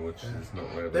Dana, which is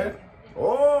not really. There.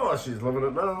 Oh, she's loving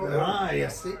it now. Ah,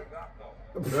 yes. See?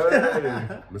 Hey,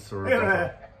 Mr.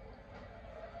 Rebecca.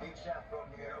 Big shot from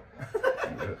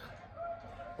you.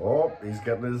 Oh, he's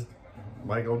getting his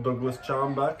Michael Douglas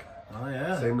charm back. Oh,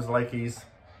 yeah. Seems like he's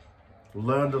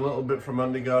learned a little bit from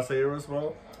Andy Garcia as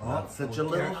well. That's such a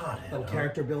little hothead. Little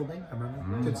character building. I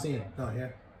remember. Good scene. Oh,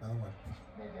 here. Another one.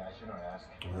 Maybe I shouldn't ask.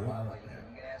 Wow. You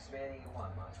can ask me anything you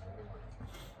want, Monster.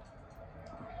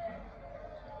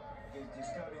 The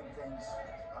disturbing things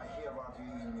I hear about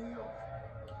you in New York.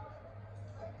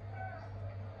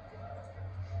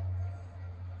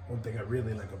 One thing I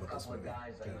really like about this movie. Guys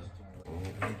I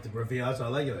used to The reveal, that's what I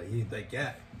like it. He like,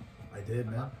 yeah, I did,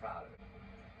 man. I'm proud of it.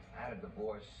 I had a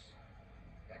divorce,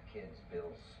 got kids,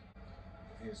 bills.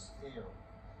 You steal.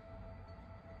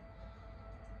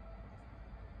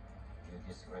 You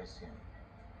disgrace him.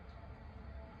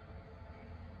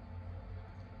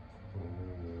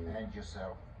 And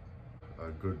yourself.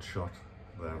 A good shot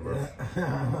there,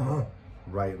 bro.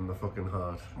 Right in the fucking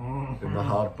heart. In the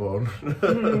heart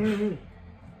bone.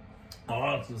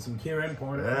 Oh, so some Kieran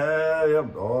pouring it. Yeah.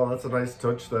 Oh, that's a nice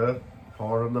touch there.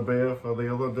 Pouring the beer for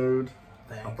the other dude.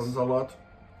 Thanks. Happens a lot.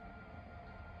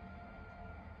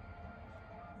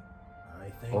 I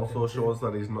think Also that shows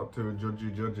that he's not too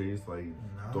judgy. He's like, No.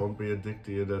 don't be a dick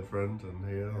to your dead friend. And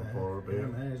here, I'll pour a Yeah, beer.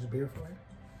 man, there's a beer for you.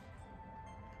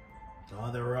 Oh,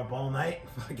 they were up all night.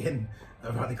 Fucking, they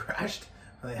probably crashed.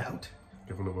 Are they out?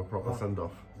 Giving him a proper send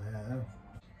off. Yeah.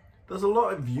 There's a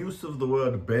lot of use of the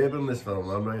word babe in this film.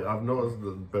 I mean, I've noticed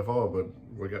it before, but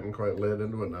we're getting quite late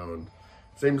into it now. And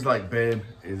it seems like babe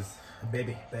is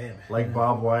Baby, babe. like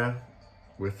barbed wire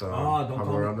with Oh,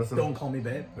 Pamela Anderson. don't call me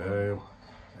babe. Yeah.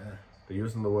 They're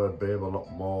using the word babe a lot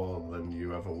more than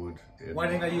you ever would. In Why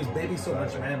didn't I use baby so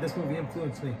much, man? This movie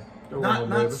influenced me. Don't Not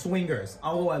want baby. Swingers,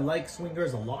 although I like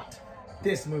Swingers a lot.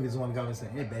 This movie is the one that got me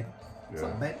saying, hey, baby. What's Yeah.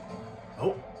 up, babe?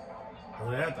 Oh.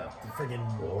 Look at that. The freaking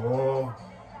Oh,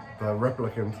 the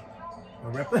replicant.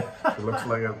 rep. She looks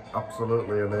like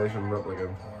absolutely an Asian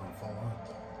replicant.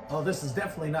 Oh, this is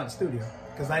definitely not a studio.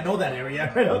 Because I know that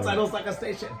area right outside Osaka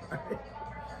Station.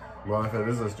 Well, if it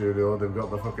is a studio, they've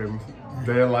got the fucking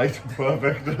daylight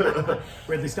perfect.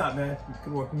 Ridley Scott, man.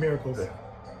 Could work miracles.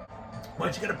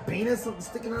 Why'd you get a penis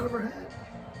sticking out of her head?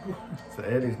 It's the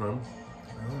 80s, man.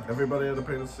 Everybody had a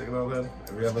penis sticking out of their head.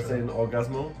 Have you ever seen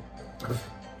Orgasmo?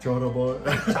 Chono boy.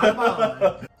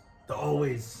 The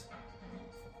always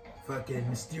fucking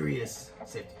mysterious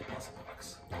safety deposit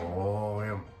box. Oh,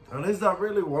 yeah. And is that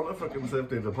really what a fucking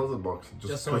safety deposit box?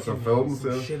 Just So I because can of film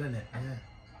some says, shit in it. Yeah.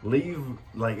 leave,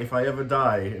 like, if I ever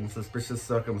die in suspicious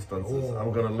circumstances, Oh.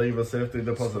 I'm gonna leave a safety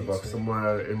deposit Sweet, box sweet.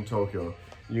 somewhere in Tokyo.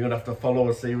 You're gonna have to follow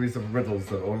a series of riddles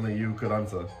that only you could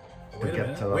answer to Wait a get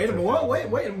minute. to that. Wait a safety minute. What? deposit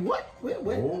Wait a minute.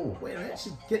 Wait. Oh. Wait a minute.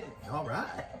 She's getting. All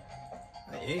right.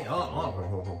 Hey, box.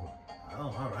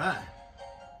 all right.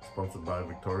 Sponsored by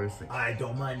Victoria's Secret. I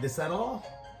don't mind this at all.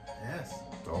 Yes.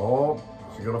 Oh,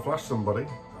 she's gonna flash somebody.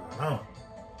 Oh.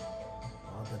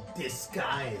 Oh, the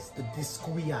disguise. The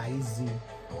disguise.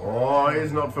 Oh,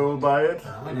 he's not fooled by it.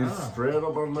 I He's know. straight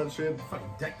up on that shit. Fucking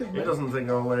detective, He man. doesn't think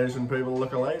all Asian people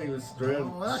look alike. He was straight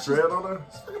well, straight on her.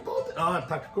 She's fucking bolted. Oh,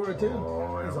 Takakura too.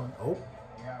 Oh, yeah. He's on- oh.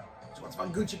 Yeah. She wants my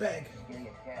Gucci bag. Getting a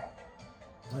cab.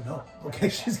 Oh no. Okay,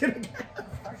 she's gonna get.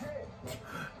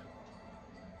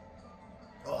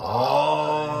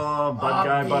 Oh, bad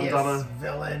guy Obvious bandana.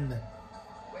 villain.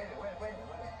 Wait, wait.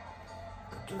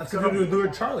 That's gonna do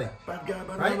with Charlie. Bad guy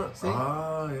bandana. Right? See?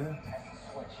 Ah, yeah. That's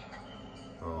the switch.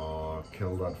 Oh,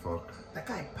 kill that fuck. That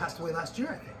guy passed away last year,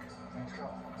 I think. Let's go.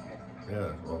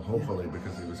 Yeah, well, hopefully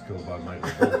because he was killed by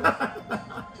Michael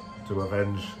Douglas to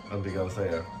avenge Andy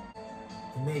Garcia.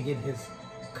 He may get his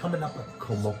coming up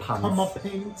Comeuppance.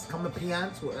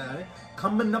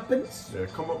 comeuppance. Yeah,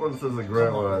 comeuppance is a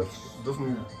great word. It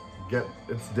doesn't get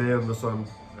its day in the sun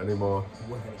anymore.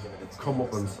 We're gonna give it its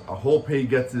Comeuppance. I hope he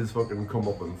gets his fucking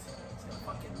comeuppance.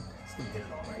 He's gonna get it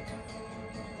all right.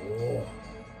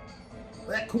 Oh,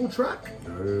 that cool truck.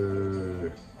 Oh,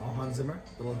 Hans Zimmer,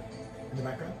 little in the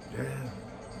background.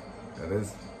 Yeah, it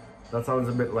is. That sounds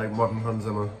a bit like modern Hans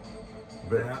Zimmer.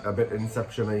 A bit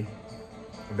Inception-y.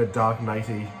 A bit Dark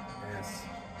Knight-y. Yes.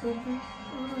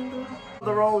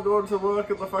 They're all going to work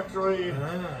at the factory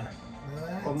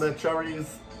on their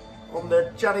cherries. On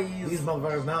their cherries. These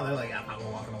motherfuckers now, they're like, I'm not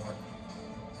gonna walk on work.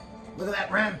 Look at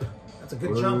that ramp. That's a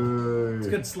good jump. It's a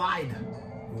good slide.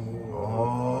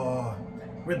 Oh.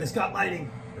 Ridley Scott lighting.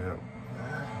 Yeah.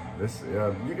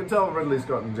 Yeah, you can tell Ridley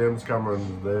Scott and James Cameron,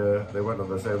 they went to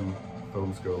the same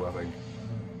film school, I think.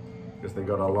 Because they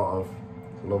got a lot of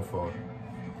love for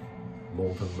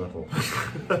molten metal.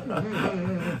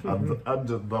 and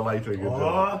the lighting. in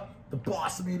general. The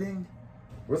boss meeting.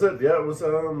 Was it? Yeah, it was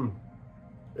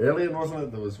Alien, wasn't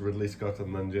it? There was Ridley Scott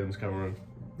and then James Cameron.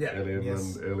 Yeah. Alien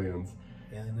yes. and Aliens.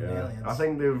 Alien and Yeah, aliens. I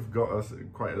think they've got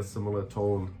quite a similar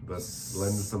tone that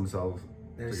lends themselves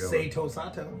There's together. Sato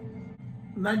Sato.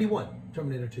 91,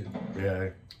 Terminator 2. Yeah,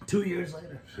 2 years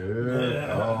later. sure.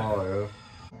 Yeah. Oh,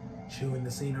 Chewing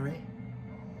the scenery.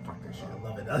 Fuck this shit. I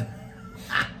love it.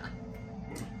 Huh?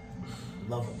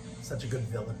 Love him. Such a good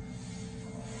villain.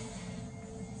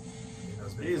 He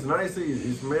knows yeah. me. He's nice.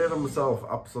 He's made himself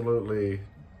absolutely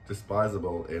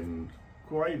despisable in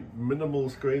quite minimal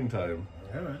screen time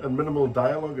Alright. and minimal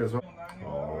dialogue as well.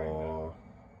 Oh,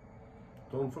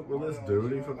 don't fuck with this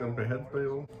dude. He fucking beheads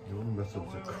people. Your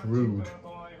methods are crude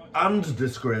and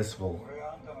disgraceful.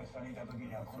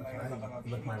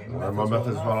 Look, my And my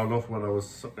methods were enough when I was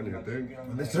sucking your dick.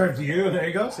 They served you. There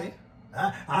you go. See?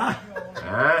 Ah?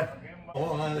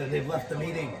 Oh, they've left the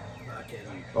meeting. Fucking.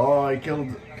 Oh, I killed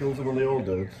some of the old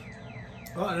dudes.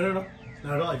 Oh, no.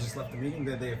 Not at all. I just left the meeting.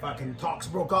 The fucking talks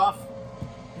broke off.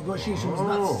 Negotiation was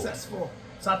not Oh. successful.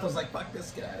 Sato's like, fuck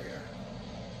this, get out of here.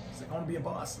 He's like, I want to be a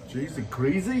boss. Jeez, you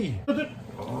crazy.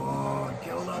 Oh,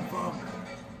 kill that fuck.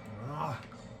 Ah.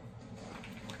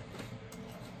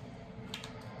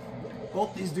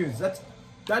 Both these dudes. That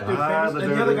dude famous,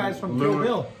 and the other guy's from Kill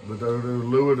Bill. The dude who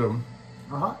lured him,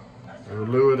 Uh-huh. who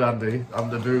lured Andy,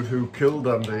 and the dude who killed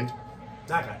Andy.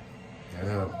 That guy.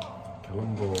 Yeah, kill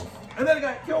them both. And then the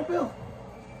guy, Kill Bill.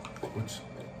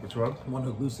 Which one? The one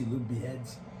who Lucy Lube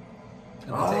beheads. At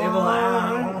the Oh. table.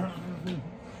 Ah.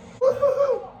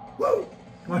 Woo! Woo!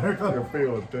 Here it I comes.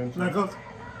 feel it, don't There it you? goes.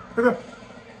 Here it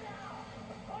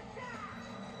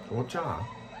goes. Ocha.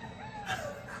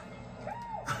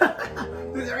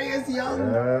 There he is, young.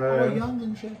 Yeah. Oh, young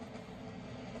and shit.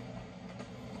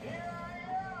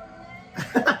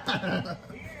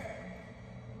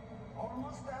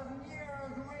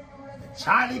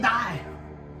 Charlie die.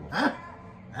 Huh?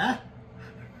 Huh?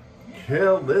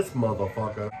 Kill this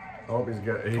motherfucker. I hope he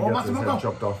gets his Matsumoto. head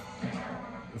chopped off.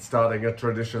 It's starting a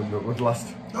tradition that would last.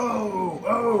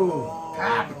 Oh,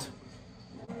 tapped.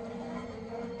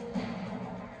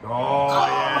 Oh,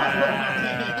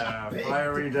 yeah!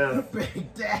 Fiery death.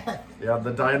 Big death. He had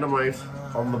the dynamite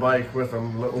on the bike with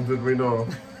him, little did we know.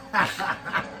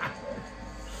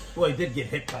 Well, he did get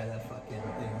hit by that fucking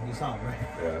thing. You saw him, right?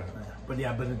 Yeah. But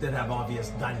it did have obvious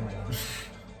dynamite in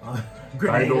it.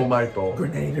 Dynamite though.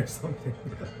 Grenade or something.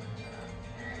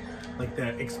 Like the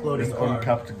exploding This car.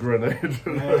 uncapped grenade in his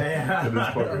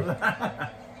Yeah. pocket.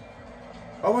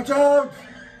 Oh, watch out!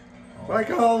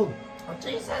 Michael! Oh,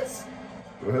 Jesus.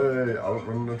 Hey,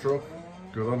 outrunning the truck.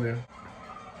 Good on you.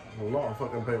 A lot of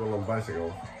fucking people on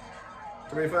bicycles.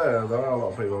 To be fair, there are a lot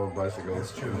of people on bicycles.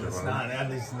 That's true. in It's Japan. not, at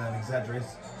least not exaggeration.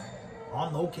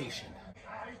 On location.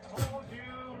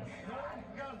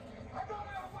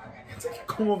 It's like you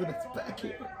come over this back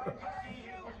here.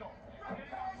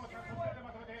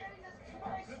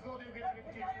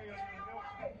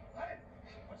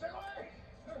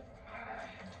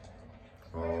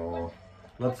 Oh,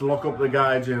 Let's lock up the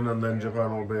gaijin and then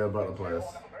Japan will be a better place.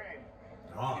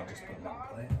 Oh, just put them on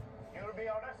play. You'll be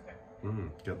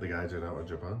arrested. Get the gaijin out of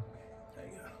Japan. There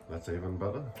you go. That's even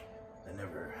better. That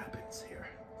never happens here.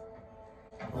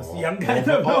 Unless the young guy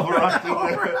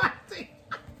overacting.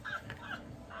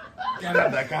 Get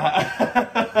out that guy.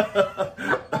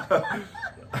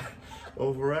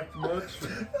 Overact much?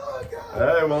 Oh,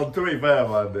 God. Hey, well, to be fair,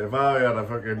 man, if I had a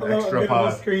fucking extra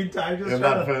part screen time just in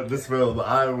that this film,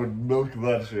 I would milk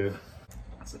that shit.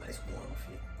 It's a nice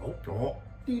warm feel. Oh.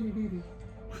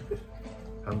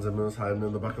 Hansa Moose hiding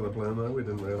in the back of the plane there, we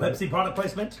didn't realize. Pepsi product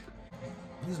placement.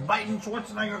 He's biting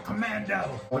Schwarzenegger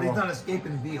Commando. But he's not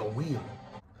escaping via wheel.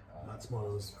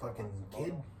 Matsumoto's fucking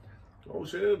kid. Oh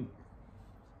shit.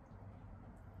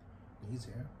 He's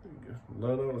here.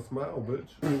 Learn how to smile,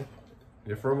 bitch.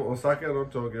 You're from Osaka,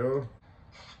 not Tokyo.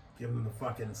 Give him the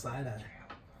fucking side eye.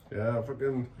 Yeah,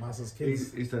 fucking. Masa's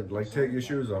kids. He said, like, take your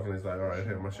shoes off, and he's like, alright,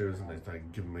 here are my shoes, and he's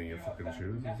like, give me your fucking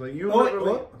shoes. He's like, you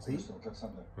literally. See?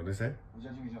 What did he say?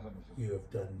 You have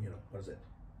done, what is it?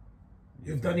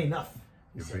 You've done enough.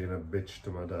 You're being a bitch to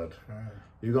my dad.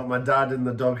 You got my dad in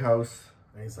the doghouse.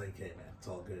 And he's like, hey man, it's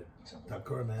all good.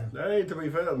 Takura, man. Hey, to be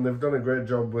fair, and they've done a great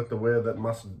job with the way that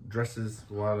Mas dresses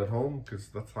while at home, because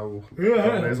that's how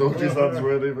Japanese Oji-san's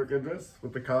really fucking dress,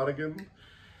 with the cardigan.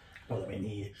 Well, I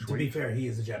mean, to be fair, he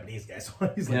is a Japanese guy, so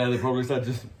he's like... Yeah, they probably said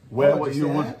just wear what you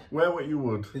would. That? Wear what you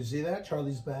would. Did you see that?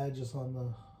 Charlie's badge is on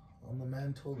the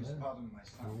mantle there. Pardon my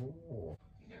son. Oh.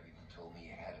 He never even told me he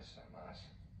had a son, Mas.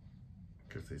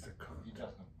 Because he's a cunt. He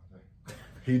doesn't matter.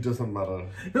 He doesn't matter.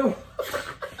 No.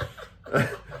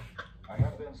 I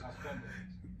have been suspended.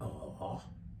 Oh,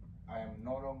 I am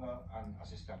no longer an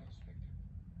assistant inspector.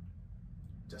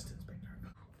 just inspector.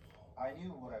 I knew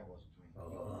what I was doing.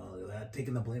 Oh, look at that.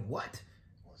 Taking the blame. What?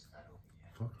 Was not over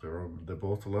yet. Fuck, they're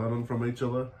both learning from each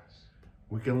other.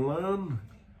 We can learn.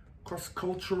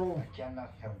 Cross-cultural. I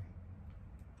cannot help you.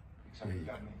 Except Yeah, the you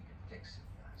government can fix it,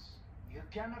 Mas. You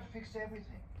cannot fix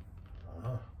everything.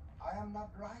 I am not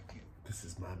like you. This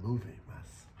is my movie,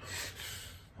 Mas.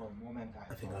 For a moment,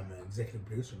 I think I'm an executive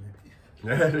producer, maybe.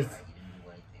 Yeah, it is. I didn't do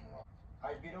anything wrong.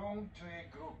 I belong to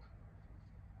a group.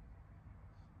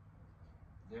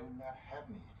 They will not have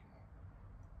me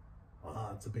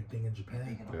anymore. It's a big thing in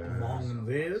Japan. Yeah. Belong.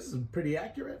 This is pretty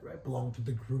accurate, right? Belong to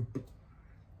the group.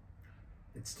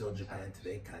 It's still Japan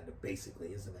today, kind of,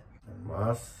 basically, isn't it?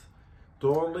 Mas,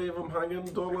 don't leave him hanging.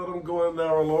 Don't let him go in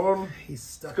there alone. He's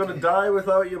stuck. He's gonna die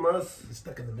without you, Mas. He's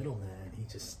stuck in the middle, man. He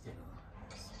just,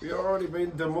 You've already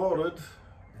been demoted.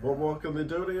 What more can they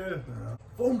do to you?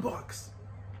 phone box.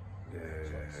 Yeah.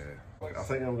 I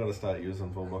think I'm gonna start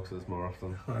using phone boxes more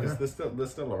often. They're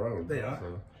still around. They are.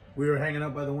 So We were hanging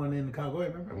out by the one in Kagoy,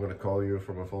 remember? I'm gonna call you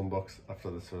from a phone box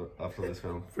after this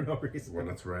film For no reason. when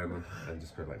it's raining and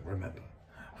just be like, remember,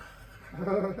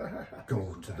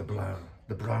 go to the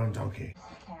brown donkey.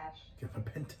 Give him a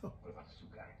bento. What about the two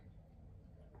guys?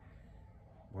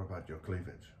 What about your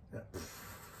cleavage? Yeah.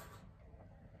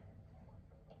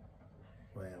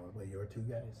 Well, what about your two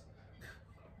guys?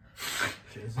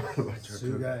 Jesus. What about your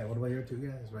two guy. What about your two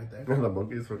guys right there? The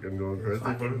monkey's fucking going crazy.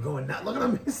 Fucking going nuts. Look at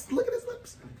him. Look at his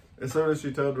lips. As soon as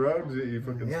she turned around, he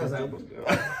fucking Yeah, stopped was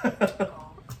jumping.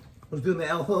 Was doing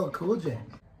the LL Cool J.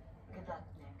 Good luck,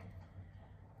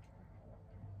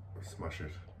 Nick. Smash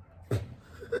it.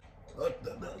 Oh,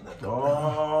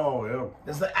 Oh, yeah.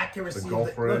 there's the accuracy. The of golf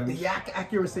look, the range. yak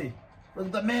accuracy.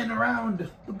 Look, the man around.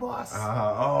 The boss.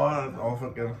 Oh,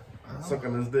 fucking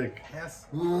sucking his dick. Yes.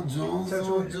 Oh,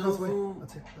 This way.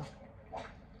 That's it.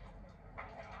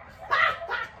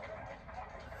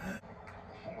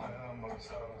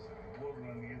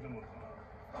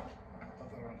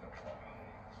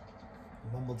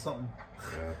 Mumbled something.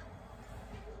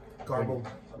 Yeah. Garbled.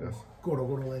 Yes. Goro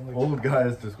language. Old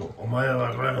guys just go, oh my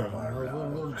god.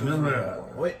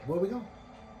 Wait, where we go?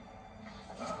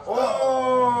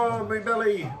 Oh, my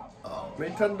belly. My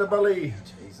tender belly.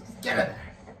 Jesus. Get in there.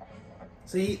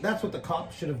 See, that's what the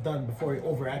cop should have done before he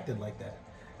overacted like that.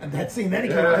 And that scene, then he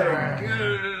came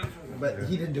out. But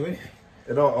he didn't do anything.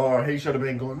 You know, or he should have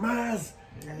been going, Maz,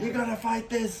 you gotta fight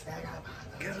this.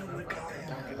 Get in the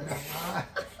car.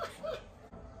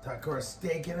 Takura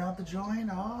staking out the joint.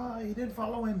 Oh, he did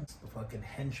follow him. The fucking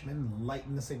henchman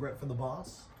lighting the cigarette for the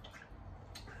boss.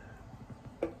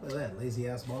 Look at that lazy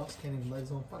ass boss. Can't even light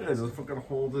his own fucking Yeah, just fucking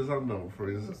hold his hand out for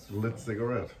his lit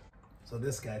cigarette. So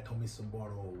this guy,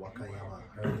 Tomisaburo Wakayama,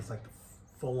 right? He's like the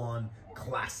full-on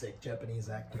classic Japanese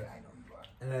actor.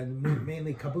 And then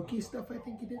mainly kabuki stuff, I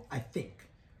think he did. I think.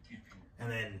 And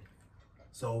then,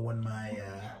 so when my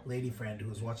lady friend who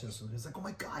was watching this movie was like, oh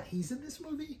my god, he's in this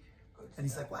movie? And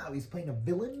he's like, wow, he's playing a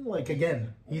villain? Like,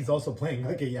 again, he's also playing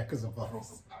like a Yakuza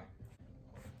boss.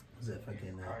 Is it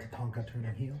fucking Tatanka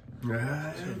turning heel?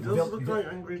 Yeah, it does look like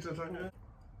Angry Tatanka.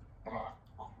 Black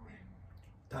ring.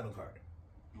 Title card.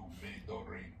 You made the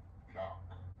ring black.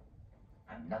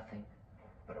 I'm nothing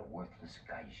but a worthless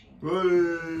gaijin.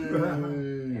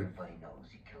 Hey. Everybody knows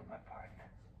he killed my partner.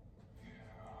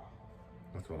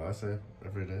 That's what I say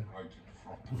every day. Right in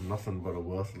front. Nothing but a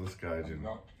worthless gaijin.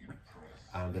 Not impressed.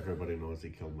 And everybody knows he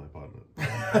killed my partner.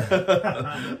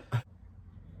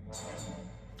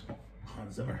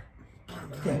 Hans Zimmer.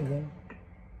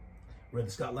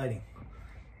 Red Scott lighting.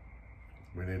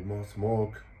 We need more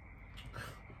smoke.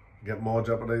 Get more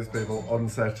Japanese people on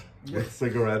set with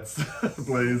cigarettes,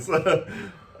 please. Come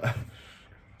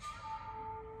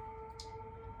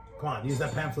on, use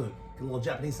that pan flute. Get a little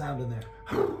Japanese sound in there.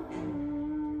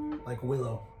 Like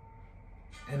Willow.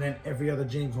 And then every other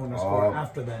James Horner score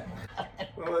after that.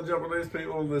 Well, the Japanese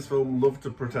people in this film love to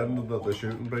pretend that they're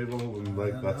shooting people, and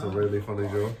like that's a really funny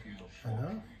joke. I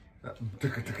know. Well,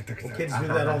 kids do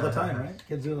that all the time, right?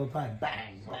 Kids do it all the time.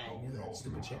 Bang, bang. You know that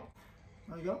stupid shit.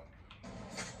 There you go.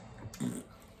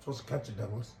 Supposed to catch it,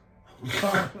 Douglas.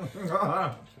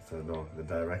 So no, the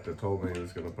director told me he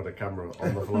was going to put a camera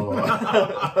on the floor.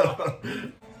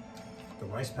 The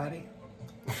rice patty?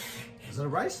 Is it a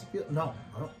rice? No.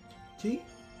 Oh. Tea?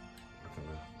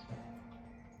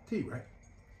 Tea, right?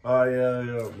 Oh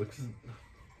yeah. Looks,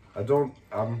 I don't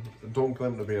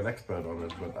claim to be an expert on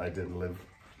it, but I did live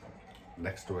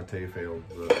next to a tea field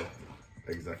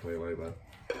exactly like that.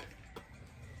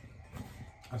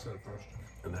 I said it first.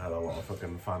 And had a lot of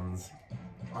fucking fans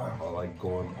are like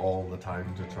going all the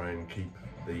time to try and keep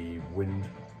the wind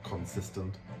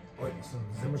consistent. Wait, it's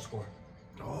a Zimmer score.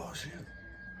 Oh shit!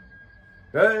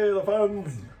 Hey, the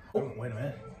fans! Oh, wait a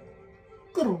minute.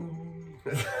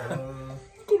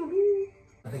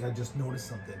 I think I just noticed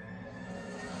something.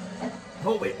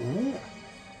 Oh, wait. Ooh.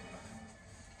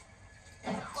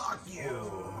 Fuck you.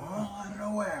 Oh, out of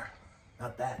nowhere.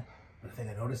 Not that. But I think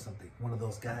I noticed something. One of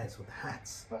those guys with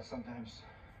hats. But sometimes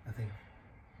I think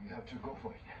you have to go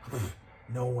for it.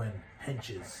 no one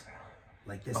henches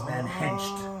like this man henched.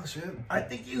 Oh shit! I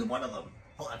think he's one of them.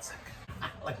 Hold on a sec.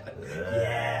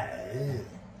 Yeah. Ew.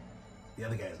 The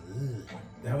other guy's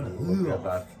they're having a Look at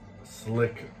that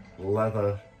slick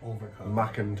leather overcoat.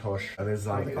 Macintosh, and it's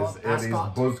like What his do they call it? 80s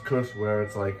Ascot. buzz cut where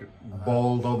it's like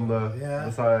bald on Yeah.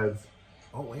 the sides.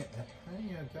 Oh wait. There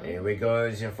you go. Here we go,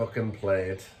 is your fucking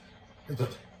plate.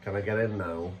 Can I get in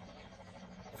now?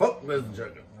 Fuck this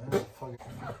chicken.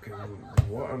 Fucking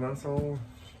what an asshole.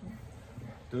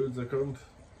 Dude's a cunt.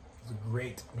 It's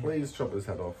great. Please chop his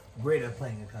head off. Great at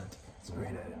playing a cunt. It's great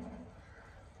at it.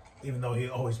 Even though he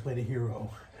always played a hero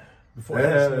before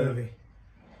this movie.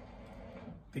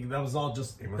 I think that was all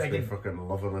just He must be fucking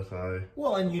loving it,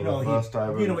 Well, and you For the know first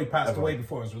time he passed ever. away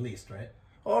before it was released, right?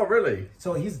 Oh, really?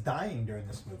 So he's dying during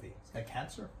this movie. He's got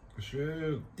cancer.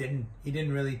 Shit. He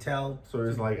didn't really tell. So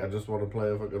he's like, I just want to play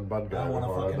a fucking bad guy I want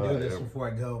before to fucking die. do this before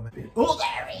I go, man. Oh,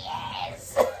 there he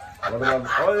is! What about...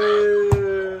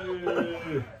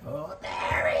 Oi! Oh,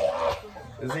 there he is!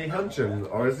 Is he henching,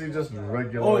 or is he just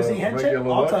regular? Oh, is he henching?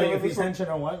 regular I'll tell you worker if he's or something?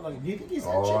 henching or what. Like, do you think he's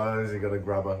henching? Oh, is he gonna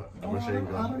grab a machine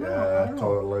I gun? don't know. Yeah, I don't know.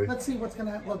 totally. Let's see what's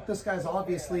gonna happen. Look, this guy's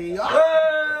obviously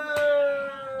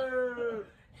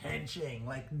henching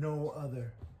like no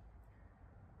other.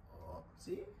 Oh,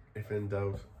 see? If in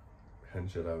doubt,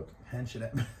 hench it out. Hench it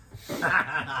at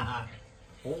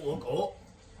Oh, look. Oh.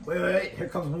 Wait. Here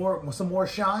comes some more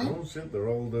shine. Oh shit, they're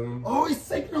all doing. Oh, he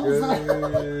signals.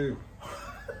 Yay.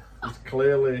 It's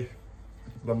clearly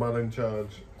the man in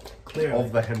charge Clearly.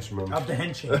 of the henchmen. Of the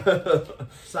henching.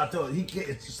 Sato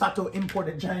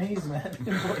imported Chinese, man.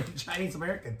 Imported Chinese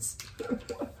Americans.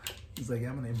 He's like,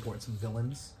 I'm gonna import some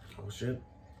villains. Oh shit,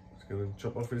 he's gonna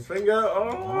chop off his finger.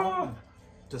 Oh!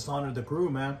 Dishonored the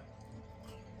crew, man.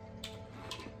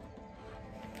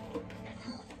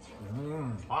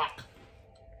 Fuck.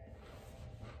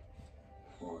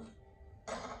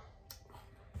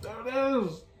 There it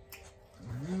is.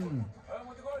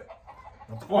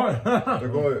 They're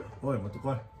going. What's the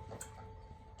play?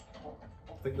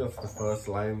 I think that's the first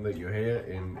line that you hear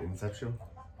in Inception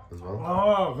as well.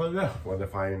 Oh, yeah. When they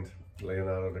find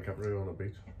Leonardo DiCaprio on a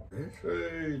beach.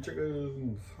 Hey,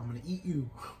 chickens! I'm gonna eat you.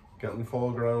 Getting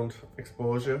foreground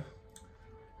exposure.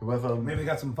 Whoever Maybe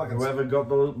got some fucking.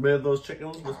 made those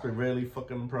chickens must be really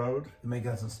fucking proud. Maybe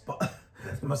got some spot.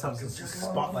 They must have some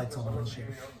spotlights on them and shit.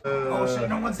 Oh shit!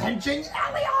 No one's henching.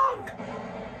 Aliong!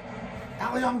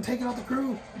 Aliong taking out the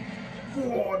crew.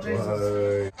 Oh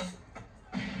Jesus!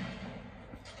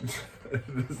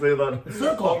 See that?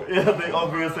 Circle. Yeah, the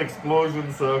obvious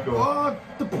explosion circle. Oh,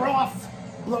 the prof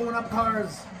blowing up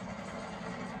cars.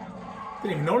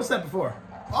 Didn't even notice that before.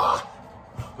 Oh,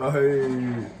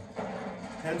 Hey.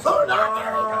 oh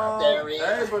no, there he is.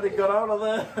 Hey, but he got out of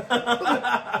there.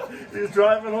 He's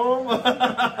driving home.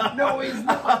 No, he's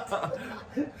not.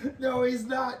 No, he's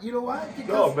not. You know why?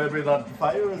 No, maybe that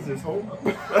fire is his home.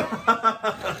 There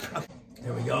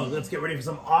we go. Let's get ready for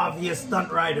some obvious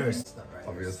stunt riders.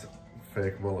 Obvious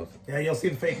fake mullet. Yeah, you'll see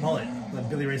the fake mullet, like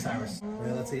Billy Ray Cyrus.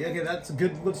 Yeah, let's see. Okay, that's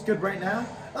good. Looks good right now.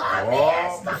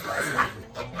 Oh.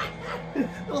 A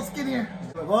little skinnier.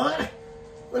 What?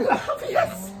 Look at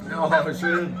obvious. Oh,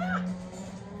 shit.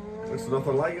 Looks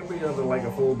nothing like him. He has like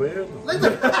a full beard. Look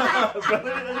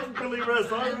at Billy Ray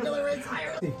Cyrus. Billy Ray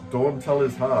Cyrus. Don't tell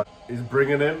his heart. He's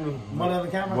bringing in One on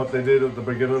the camera. what they did at the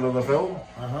beginning of the film.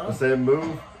 Uh-huh. The same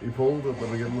move he pulled at the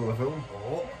beginning of the film.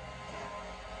 Oh.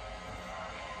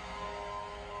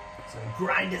 So he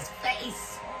grind his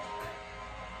face.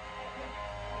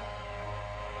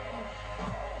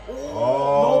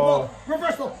 Oh. No,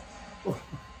 reversal.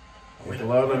 He's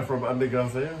learning from Andy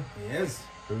Garcia. He is.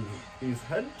 His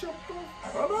head chopped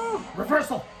off. Oh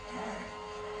Reversal.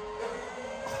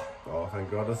 no! Oh, thank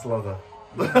God it's leather.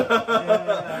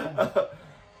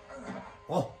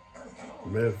 Oh.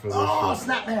 Made for this Oh, shit.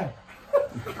 snap man.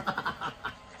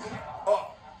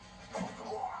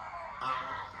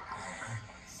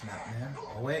 Snap man.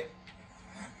 Oh, wait.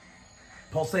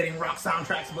 Pulsating rock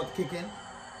soundtrack's about to kick in.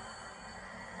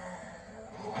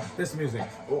 This music.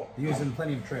 Used in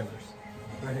plenty of trailers.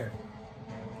 Right here.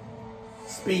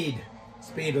 Speed.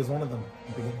 Speed was one of them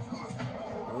at the beginning.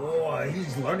 Oh,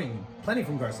 he's learning plenty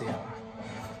from Garcia.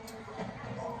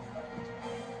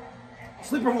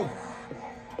 Sleeper hold.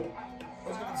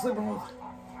 Let's go to the sleeper hold.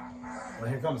 Well,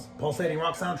 here comes pulsating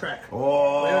rock soundtrack.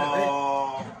 Oh.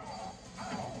 Wait.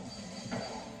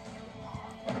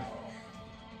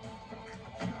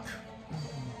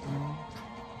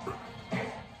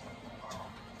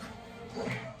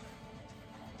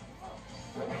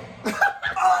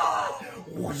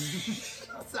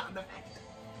 Sound effect.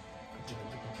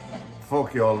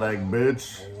 Fuck your leg, bitch.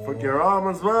 Fuck your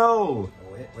arm as well.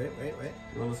 Wait.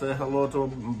 You want to say hello to a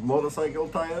motorcycle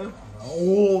tire?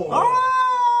 Oh.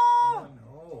 Ah!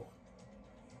 No.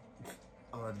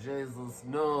 Oh, Jesus,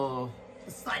 no.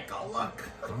 Psycho look.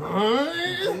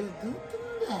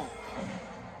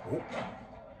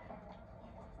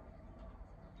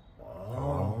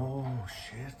 Oh,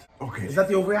 shit. Okay. Is that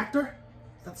the overactor?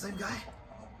 Is that the same guy?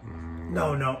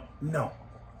 No.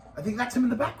 I think that's him in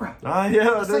the background. Ah, yeah,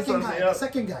 The second guy. The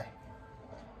second guy.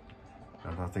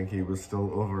 And I think he was still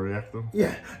overreacting.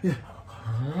 Yeah.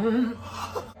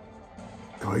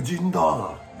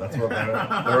 Gaijinda! That's what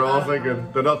they're all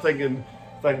thinking. They're not thinking,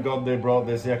 thank God they brought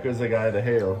this Yakuza guy to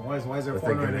hail. Why is there a They're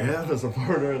foreigner thinking, in there? yeah, there's a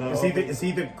foreigner in there. Is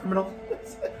he the criminal?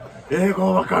 Yeah,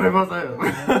 go,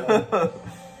 wakarimasen.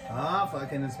 Ah,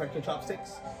 fucking Inspector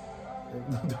Chopsticks.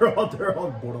 They're all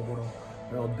boro.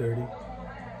 They're all dirty.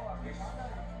 Ah, this is fun.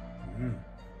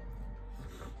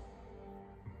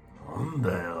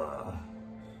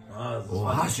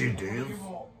 Ohashi deal.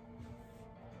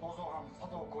 放送班佐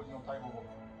藤浩二の逮捕後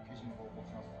警視に報告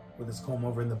します With his comb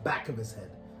over in the back of his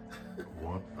head.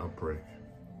 What a prick.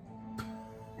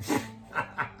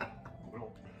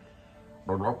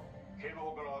 警部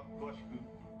補から詳しく異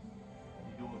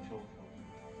動調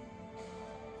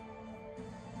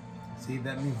査 See,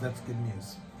 that means that's good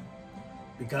news.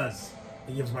 Because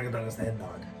he gives Michael Douglas the head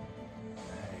nod. There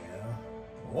you go.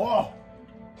 Whoa!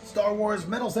 Star Wars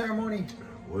medal ceremony.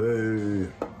 Way.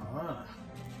 Ah.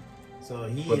 So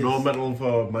he But is... no medal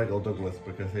for Michael Douglas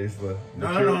because he's the No,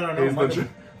 he's Michael-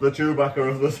 the Chewbacca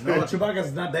of the No, stage.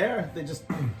 Chewbacca's not there. They just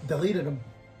deleted him.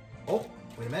 Oh,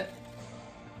 wait a minute.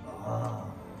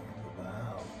 Oh,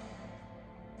 wow.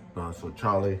 No, so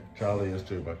Charlie is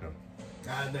Chewbacca.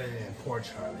 God damn, poor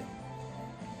Charlie.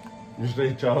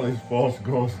 Usually Charlie's Force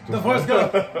Ghost. The Force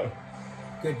Ghost.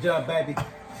 Good job, baby.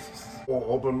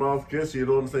 Open mouth kiss, you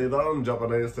don't say that on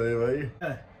Japanese TV.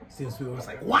 Steven Spielberg was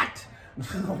like, what?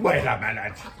 Wait a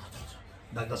minute.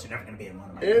 Douglas, you're never going to be in one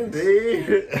of my movies.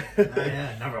 Indeed.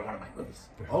 Yeah, never one of my movies.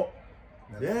 Oh.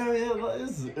 Yeah, that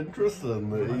is interesting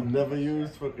that he never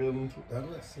used fucking.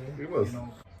 Douglas, He was.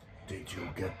 Did you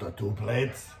get the 2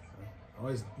 plates?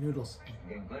 always noodles.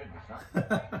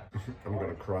 I'm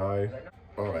gonna cry.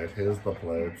 Alright, here's the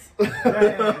plates.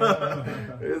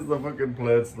 Here's the fucking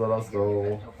plates that I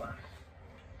stole.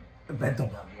 Bento.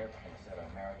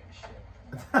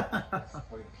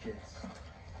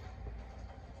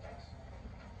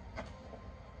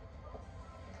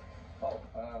 Oh,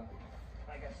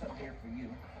 I got something here for you.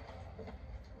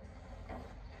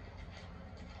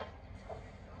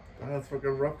 That's fucking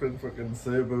wrapped in fucking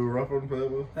Cebu wrapping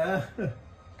paper.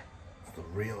 It's the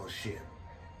real shit.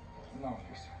 No,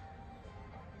 officer.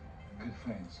 Good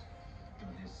friends do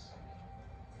this.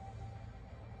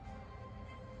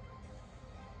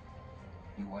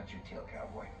 You watch your tail,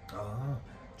 cowboy.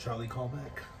 Charlie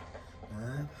callback.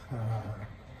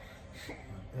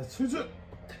 That's who's it.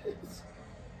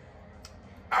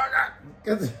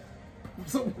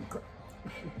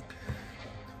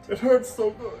 It hurts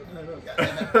so good.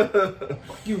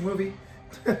 Fuck you, movie.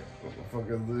 What the fuck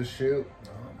is this shit? Oh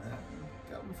man,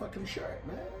 got my fucking shirt,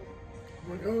 man. Oh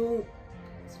my god.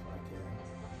 It's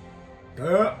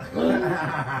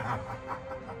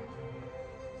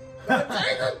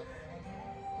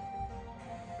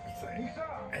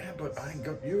Yeah, but I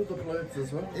got you the plates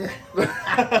as well.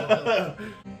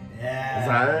 Yeah.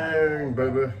 Zang,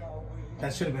 baby.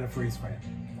 That should have been a freeze frame.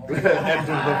 End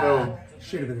of the film.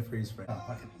 Should have been a freeze frame. Oh,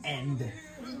 fucking end.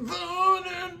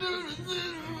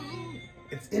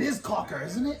 It is Cocker,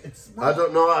 isn't it? It's not. I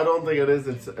don't know. I don't think it is.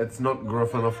 It's not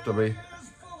gruff enough to be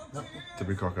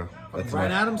Cocker. It's Bryan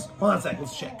not. Adams? Hold on a sec,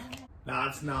 let's check. No,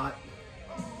 it's not.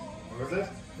 What is it?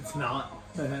 It's not.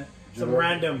 Some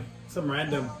random.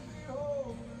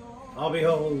 I'll be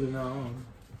holding on.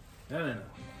 No.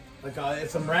 Like,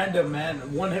 it's some random,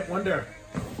 man. One hit wonder.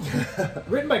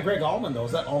 Written by Greg Allman, though.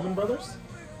 Is that Allman Brothers?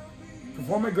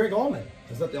 Performed by Greg Allman.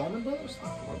 Is that the Allman Brothers?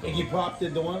 Iggy Pop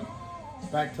did the one.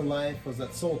 Back to Life. Was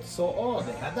that Soul to Soul? Oh,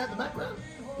 they had that in the background.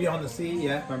 Beyond the Sea,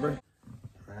 yeah, remember?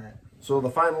 Right. So the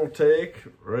final take,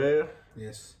 Ray.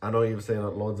 Yes. I know you've seen it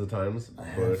loads of times,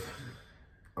 but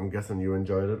I'm guessing you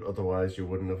enjoyed it. Otherwise, you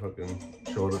wouldn't have fucking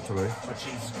showed it to me. But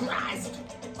Jesus Christ!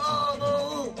 Oh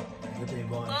no!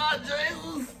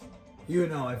 Jesus! You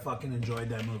know I fucking enjoyed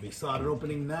that movie. Saw it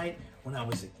opening night when I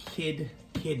was a kid.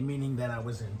 Kid meaning that I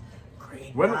was in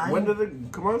grade 9. When did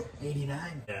it come out?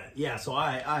 89. Yeah, so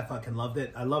I fucking loved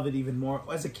it. I love it even more.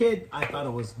 As a kid, I thought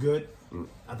it was good.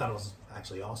 I thought it was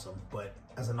actually awesome. But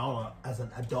as an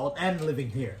adult and living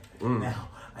here now,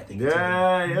 I think it's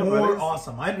even more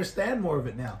awesome. I understand more of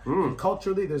it now. And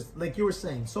culturally, there's, like you were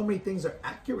saying, so many things are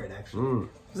accurate actually.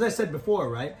 As I said before,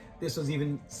 right? This was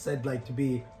even said like to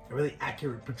be a really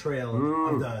accurate portrayal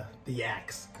of the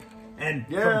Yaks. And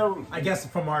I guess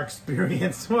from our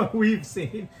experience, what we've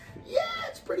seen,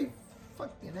 it's pretty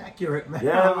fucking accurate, man.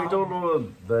 Yeah, we don't know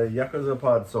the Yakuza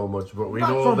part so much, but we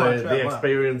Not know so much, the yeah,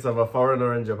 experience of a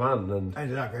foreigner in Japan, and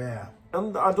yeah.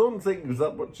 I don't think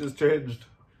that much has changed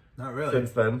Not really.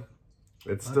 since then.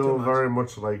 It's Not still too much. very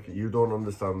much like you don't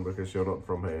understand because you're not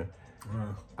from here,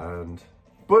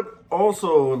 but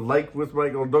also like with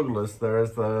Michael Douglas, there are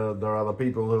the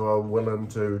people who are willing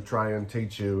to try and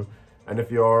teach you. And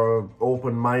if you're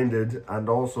open-minded and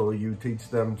also you teach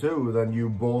them too, then you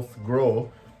both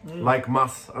grow like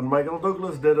Mass and Michael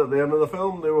Douglas did at the end of the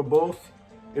film. They were both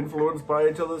influenced by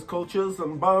each other's cultures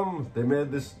and bam, they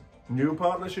made this new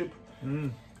partnership.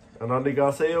 And Andy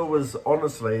Garcia was,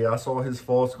 honestly, I saw his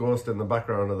Force Ghost in the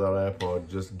background of that airport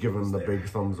just giving the big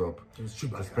thumbs up. It was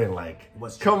Chewbacca. Just being like,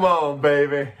 Was come on,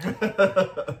 baby.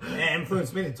 Yeah,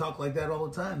 influenced me to talk like that all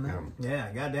the time, man.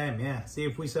 Yeah, goddamn, yeah. See,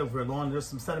 if we said for long, there's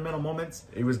some sentimental moments.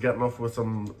 He was getting off with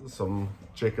some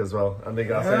chick as well. Andy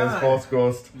Garcia's Force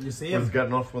Ghost You see him? was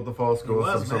getting off with the Force He Ghost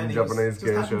was, of some man. He was Japanese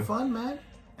just having geisha. fun, man.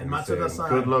 And Saying, Matsuda-san.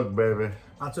 good luck, baby.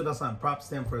 Matsuda-san, props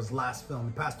to him for his last film.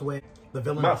 He passed away. The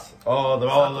villain. Mass. Oh, the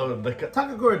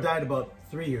Takagura died about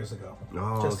 3 years ago.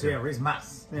 Oh, just okay. yeah, he's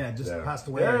Mass. Yeah, just passed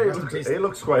away. Yeah, Rest in peace. he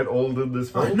looks quite old in this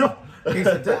film. No, he's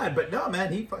a dad, but no,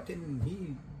 man, he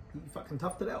fucking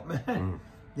toughed it out, man.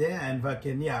 Yeah, and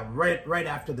fucking right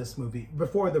after this movie,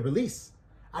 before the release,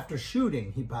 after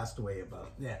shooting, he passed away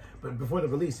but before the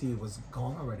release, he was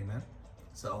gone already, man.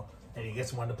 So, and he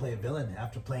gets wanted to play a villain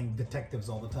after playing detectives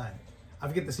all the time. I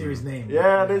forget the series name.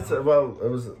 Yeah, it is. Well, it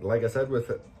was like I said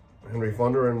with Henry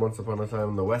Fonda in Once Upon a Time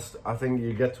in the West. I think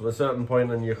you get to a certain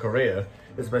point in your career,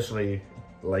 especially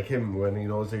like him when he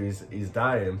knows he's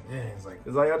dying. Yeah, he's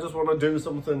like, I just want to do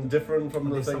something different from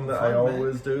the thing that I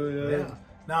always do. Yeah.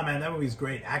 No, man, that movie's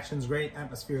great. Action's great.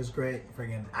 Atmosphere is great.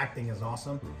 Friggin' acting is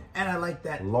awesome. And I like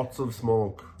that. Lots of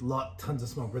smoke. Tons of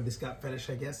smoke. Ridley Scott fetish,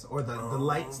 I guess. Or the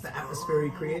lights, the atmosphere he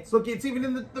creates. Look, it's even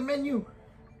in the menu.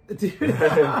 Get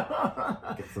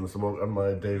some smoke on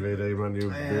my DVD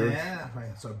menu. Yeah,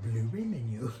 so Blu-ray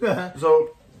menu.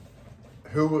 So,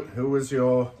 who was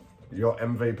your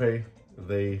MVP?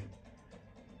 The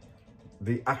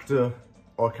actor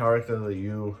or character that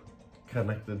you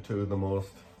connected to the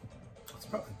most? It's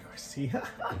probably Garcia.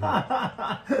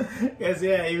 Yes,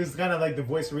 yeah, he was kind of like the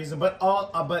voice of reason. But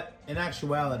in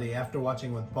actuality, after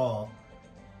watching with Paul,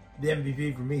 the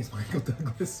MVP for me is Michael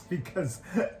Douglas because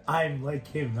I'm like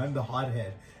him. I'm the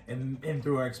hothead. And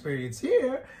through our experience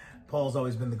here, Paul's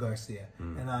always been the Garcia,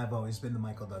 and I've always been the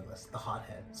Michael Douglas, the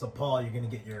hothead. So Paul, you're gonna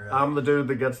get your I'm the dude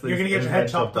that gets the. you're gonna get your head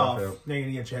chopped off. yeah. You're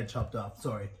gonna get your head chopped off.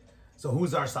 Sorry. So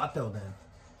who's our Sato then?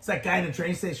 It's that guy in the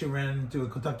train station ran into a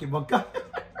Kentucky Bunka.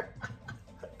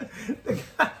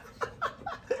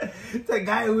 That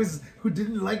guy who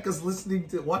didn't like us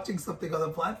watching something on the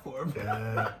platform.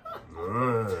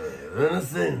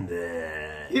 Understand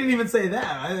that. He didn't even say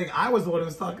that. I think I was the one who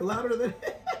was talking louder than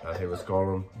him. He was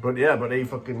calling, but he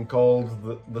fucking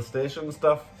called the station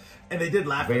stuff And they did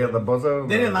laugh via at the him. buzzer.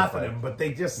 They didn't laugh at him, but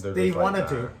they they're just wanted like,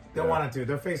 to. nah. They Yeah. wanted to.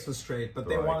 Their face was straight, but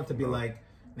they Right. wanted to be No. like,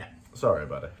 nah. Sorry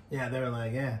about it. Yeah, they were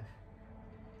like, yeah.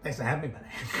 Thanks for having me,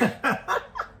 man.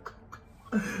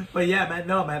 But yeah, man,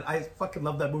 no, man, I fucking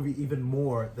love that movie even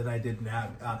more than I did now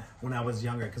when I was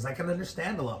younger, because I can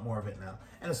understand a lot more of it now,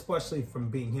 and especially from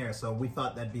being here. So we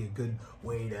thought that'd be a good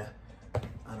way to,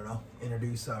 I don't know,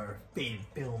 introduce our favorite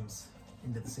films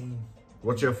into the scene.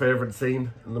 What's your favorite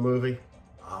scene in the movie?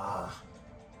 I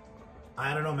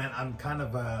don't know, man. I'm kind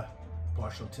of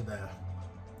partial to the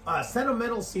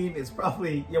sentimental scene. Is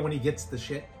probably when he gets the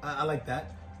shit. I like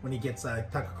that when he gets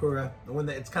Takakura.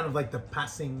 It's kind of like the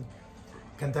passing.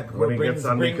 Takakura When he gets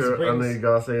Andy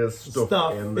Garcia's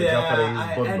stuff in the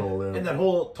Japanese bundle. and that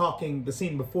whole talking, the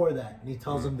scene before that, and he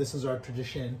tells him this is our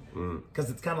tradition, because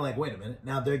it's kind of like, wait a minute,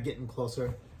 now they're getting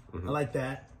closer. I like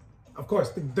that. Of course,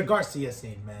 the Garcia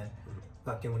scene, man.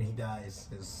 Fucking when he dies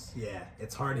is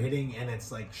it's hard hitting and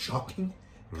it's like shocking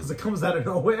because it comes out of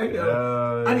nowhere. You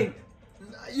know? I mean,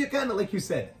 you kind of like you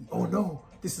said, oh no,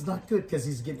 this is not good because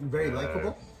he's getting very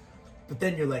likable. But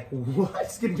then you're like, what?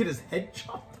 He's gonna get his head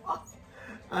chopped off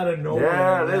out of nowhere.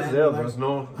 Yeah, it is. man. Yeah, Like, there's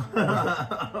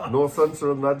no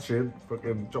censoring that shit.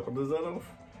 Fucking chopping his head off.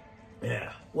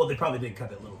 yeah. Well, they probably did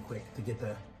cut it a little quick to get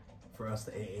for us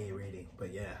the AA rating.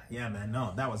 But yeah, man.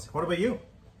 No, that was. What about you?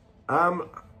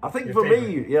 I think Your for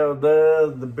favorite? me,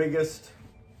 the biggest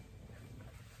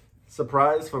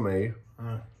surprise for me,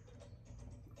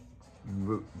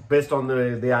 based on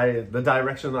the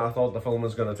direction that I thought the film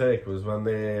was going to take, was when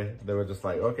they were just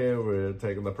like, okay, we're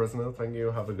taking the prisoner, thank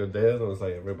you, have a good day. And it was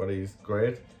like, everybody's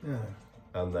great. Yeah.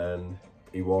 And then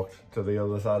he walked to the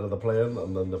other side of the plane,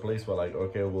 and then the police were like,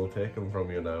 okay, we'll take him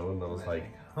from you now. And I was like,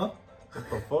 Huh? what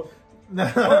the fuck?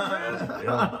 Yeah.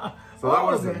 Yeah. So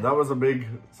that was a big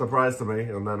surprise to me,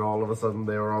 and then all of a sudden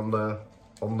they were on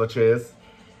the chase.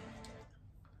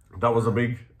 That was a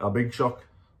big shock.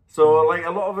 So like a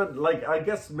lot of it, like I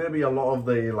guess maybe a lot of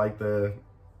the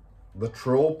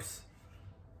tropes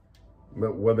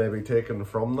were maybe taken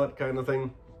from that kind of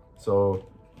thing. So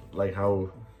like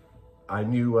how I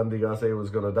knew Andy Garcia was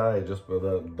gonna die just by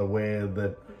the way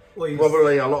that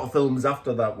probably a lot of films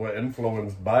after that were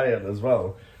influenced by it as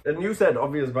well. And you said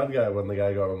obvious bad guy when the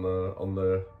guy got on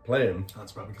the plane.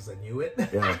 That's probably because I knew it.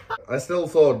 Yeah. I still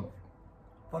thought,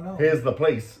 Oh no. here's the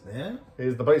place. Yeah.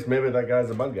 Here's the place. Maybe that guy's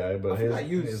a bad guy, but I forgot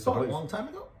you here's the saw it place. a long time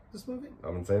ago. This movie. I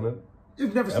haven't seen it.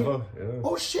 You've never seen Ever, it? yeah.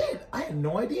 Oh shit! I had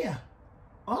no idea.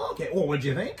 Oh, okay. Well, what'd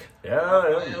you think?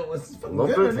 Yeah. It was fucking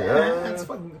Loved good. it, Man. yeah. That's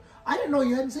fucking. I didn't know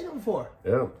you hadn't seen it before.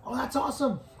 Yeah. Oh, that's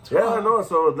awesome. Yeah, no,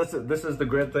 so this is the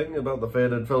great thing about the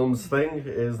Faded Films thing,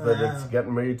 is that it's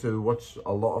getting me to watch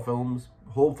a lot of films,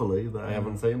 hopefully, that I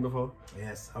haven't seen before.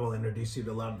 Yes, I will introduce you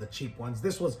to a lot of the cheap ones.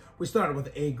 We started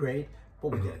with A grade, but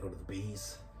we gotta go to the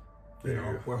B's. You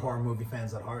know, we're horror movie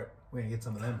fans at heart. We're gonna get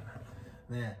some of them.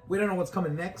 Yeah. We don't know what's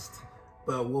coming next,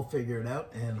 but we'll figure it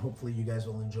out, and hopefully you guys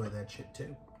will enjoy that shit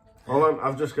too. Hold on,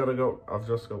 I've just got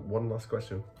one last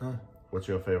question. Huh? What's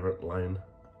your favourite line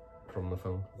from the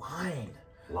film? Line.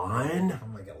 Line?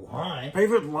 I'm like, a line?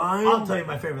 Favourite line? I'll tell you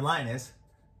my favorite line is.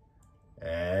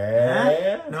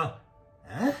 Eh? No.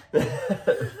 Huh?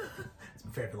 It's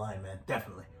my favorite line, man.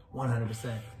 Definitely.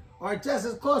 100%. Or just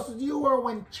as close as you were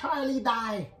when Charlie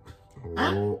died.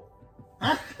 Oh.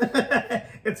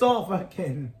 It's all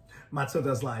fucking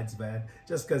Matsuda's lines, man.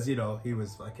 Just because, he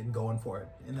was fucking going for it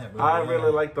in that movie. I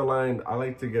really like the line, I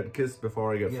like to get kissed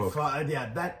before I get fucked.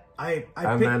 Yeah, that, I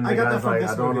Then the got that guy's from like,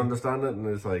 this I don't movie. understand it, and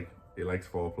it's like, he likes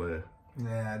foreplay.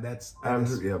 Yeah, that And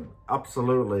is- yeah,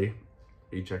 absolutely,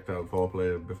 he checked out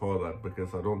foreplay before that,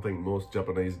 because I don't think most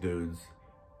Japanese dudes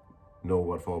know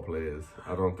what foreplay is.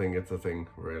 I don't think it's a thing,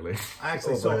 really.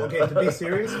 Actually, to be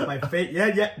serious, my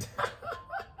favorite,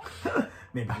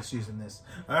 maybe just using this,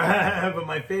 but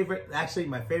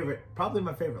probably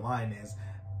my favorite line is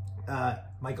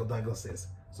Michael Douglas's.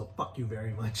 So fuck you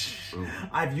very much.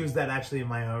 I've used that actually in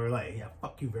my own life. Yeah,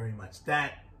 fuck you very much.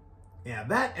 That,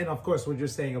 and of course what you're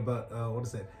saying about what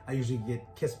is it? I usually get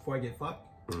kissed before I get fucked.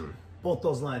 Both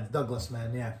those lines, Douglas,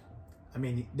 man. Yeah, I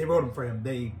mean they wrote them for him.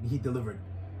 He delivered.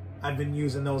 I've been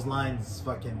using those lines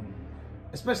fucking,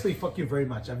 especially "fuck you very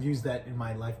much." I've used that in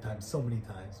my lifetime so many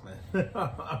times, man.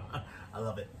 I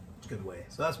love it. It's a good way.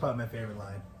 So that's probably my favorite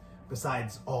line.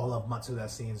 Besides all of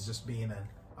Matsuda's scenes just being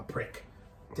a prick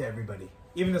to everybody.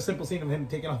 Even the simple scene of him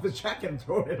taking off his jacket and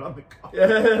throwing it on the car. Yeah,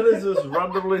 this is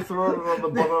randomly throwing it on the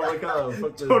bottom of the car.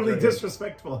 Fuck this Totally guy.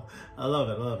 disrespectful. I love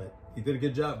it. He did a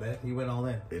good job, man. He went all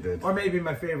in. He did. Or maybe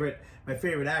my favorite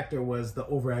actor was the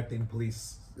overacting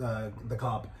police, the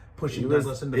cop pushing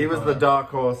Douglas into the He was car. the dark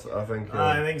horse, I think.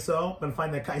 I think so. But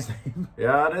find that guy's name.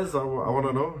 Yeah, it is. I want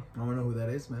to know. I want to know who that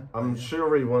is, man. I'm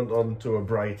sure he went on to a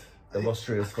bright,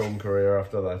 illustrious film career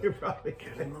after that. You're probably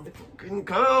Fucking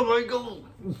car, Michael!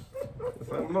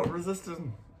 I'm not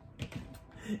resisting.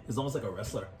 He's almost like a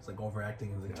wrestler. It's like overacting.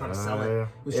 He was like trying to sell it.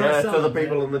 He was trying Yeah, to sell to the it, man.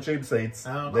 people in the tube seats.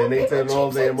 Oh, They need to the know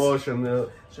cheap the seats.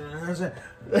 emotion.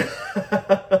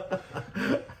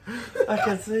 I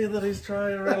can see that he's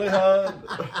trying really hard.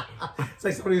 It's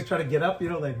like somebody who's trying to get up,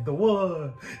 like the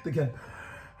one, the guy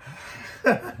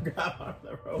grab on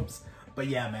the ropes. But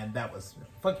yeah, man, that was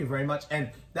fuck you very much.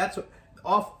 And that's what.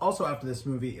 Also, after this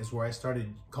movie is where I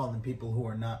started calling people who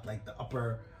are not like the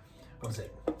upper. What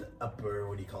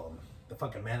do you call them? The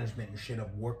fucking management and shit of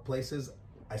workplaces.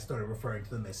 I started referring to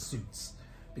them as suits.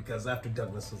 Because after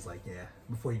Douglas was like, yeah,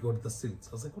 before you go to the suits.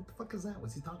 I was like, what the fuck is that?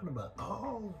 What's he talking about?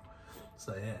 Oh.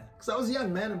 So yeah. Because I was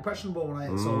young, man, impressionable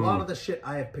so a lot of the shit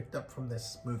I have picked up from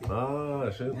this movie. Ah,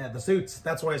 shit. Yeah, the Suits.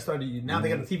 That's where I started. Now they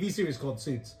got a TV series called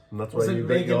Suits. And that's Wasn't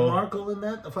where you get Meghan your- Markle in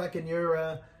that? The fucking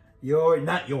your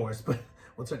not yours, but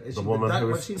what's her? Is The she woman who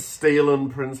what's was she stealing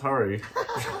Prince Harry.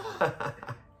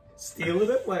 stealing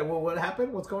it? Wait, what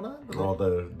happened? What's going on? Oh,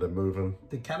 they're moving.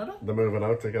 To Canada? They're moving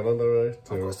out to Canada, right? Of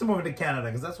course, they're moving to Canada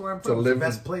because that's where I'm to from. It's the live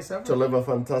best place ever. to live a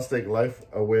fantastic life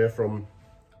away from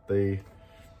the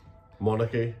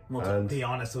monarchy. Well, to And be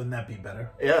honest, wouldn't that be better?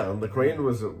 yeah, and the Queen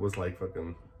was like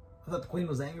fucking. I thought the Queen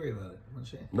was angry about it, wasn't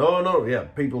she? No, yeah.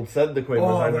 People said the Queen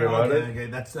was angry about it. Okay,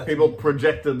 that's People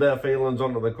projected their feelings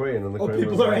onto the Queen, and the Queen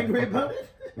people was are like, angry fucking- about it.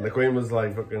 And the Queen was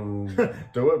like, "Fucking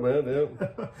do it, man!"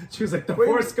 Yeah, She was like the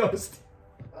Force Ghost.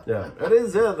 yeah. It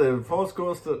is. Yeah, the Force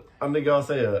Ghost, Andy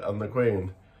Garcia, and the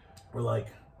Queen. We're like,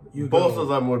 you Both go. of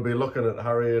them would be looking at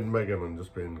Harry and Meghan and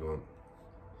just being going,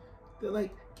 They're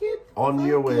like, get the On fuck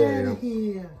your way. out of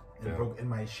here. Yeah. In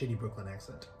my shitty Brooklyn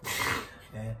accent.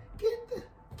 And get the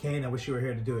Kane, I wish you were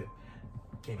here to do it.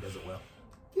 Kane does it well.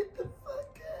 Get the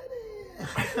fuck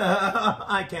out of here.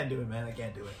 I can't do it, man. I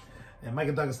can't do it. And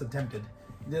Michael Douglas attempted.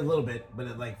 He did a little bit, but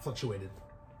it like fluctuated.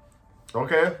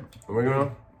 "Okay, we're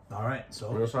gonna Alright,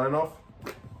 so sign off."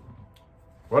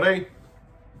 Ready?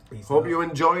 peace Hope out. you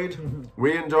enjoyed.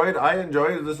 We enjoyed. I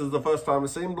enjoyed. This is the first time I've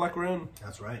seen Black Rain.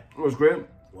 That's right. It was great.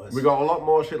 Was. We got a lot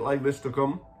more shit like this to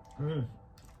come.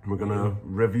 We're gonna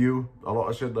review a lot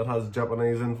of shit that has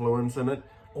Japanese influence in it.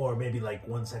 Or maybe like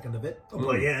 1 second of it.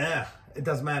 But yeah, it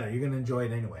doesn't matter. You're gonna enjoy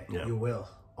it anyway. Yeah. You will.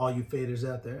 All you faders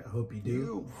out there, I hope you do.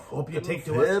 You Hope you take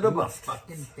to fader us. You bastards.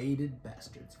 fucking faded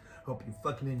bastards. Hope you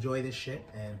fucking enjoy this shit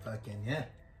and fucking yeah.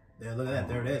 There, look at that.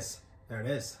 There it is. There it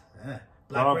is. Yeah.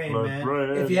 Black Rain, Chocolate man.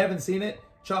 Rain. If you haven't seen it,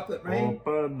 Chocolate Rain.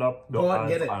 Open up Go your out and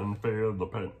get eyes it. and feel the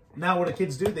pain. Now what do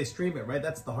kids do? They stream it, right?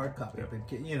 That's the hard copy.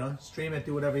 But, you know, stream it,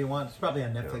 do whatever you want. It's probably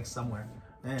on Netflix somewhere.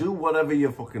 Yeah. Do whatever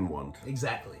you fucking want.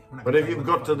 Exactly. We're not But gonna if tell you you've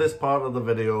what got the to this part of the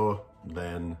video,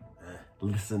 then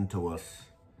listen to us.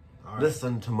 right.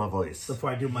 Listen to my voice. Before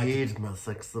I do my- Heed my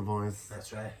sexy voice.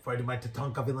 That's right. Before I do my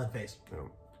Tatanka villain face.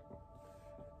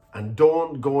 And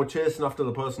don't go chasing after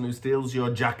the person who steals your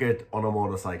jacket on a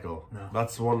motorcycle. No.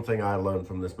 That's one thing I learned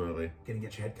from this movie. Gonna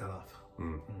get your head cut off.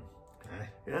 Okay.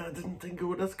 Yeah, I didn't think it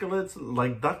would escalate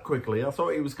like that quickly. I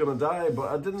thought he was gonna die, but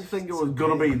I didn't think it was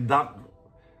gonna be that.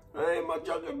 Hey, my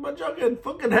jacket,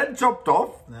 fucking head chopped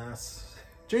off. That's...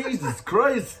 Jesus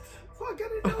Christ. Fuck, I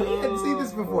didn't know you hadn't seen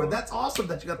this before. That's awesome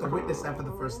that you got to witness that for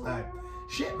the first time.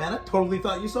 Shit, man, I totally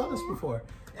thought you saw this before.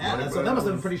 Yeah, that must have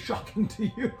been pretty shocking to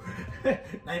you.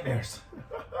 Nightmares.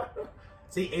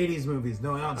 See, 80s movies,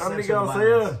 no, Andy censored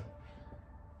Garcia, violence.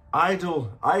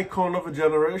 idol, icon of a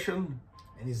generation.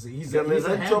 And he's Getting his a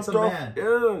head chopped handsome off. man.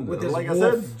 Yeah, With his like wolf-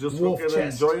 I said, just wolf fucking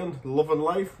chest. enjoying, loving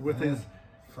life with his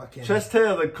Fucking... chest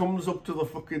hair that comes up to the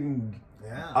fucking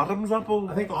Yeah. Adam's apple.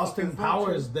 I think What the Austin fuck is that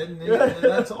Powers, shit? then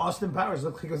that's Austin Powers.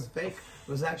 Looked like it was fake.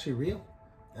 It was actually real.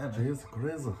 Yeah, man. Jeez,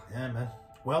 crazy. Yeah, man.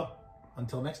 Well,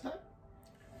 until next time,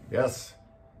 Yes.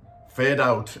 Fade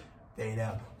out. fade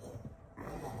out.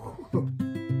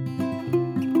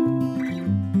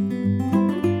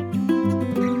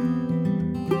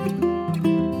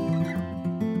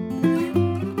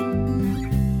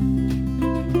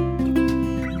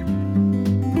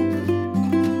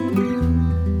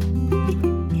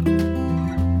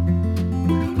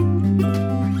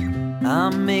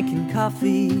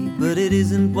 coffee, but it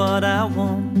isn't what I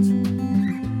want.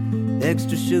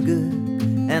 Extra sugar,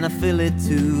 and I fill it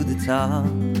to the top.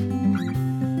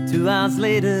 2 hours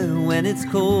later, when it's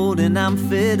cold and I'm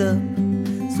fed up,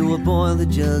 so I boil the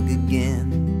jug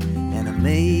again, and I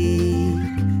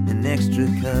make an extra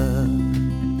cup.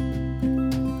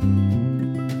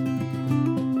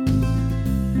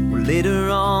 Well, later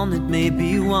on, it may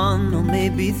be 1 or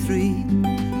maybe 3.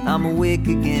 I'm awake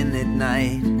again at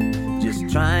night, just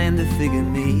trying to figure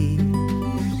me.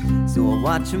 So I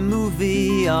watch a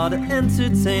movie, ought to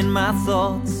entertain my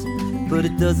thoughts, but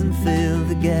it doesn't fill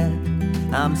the gap.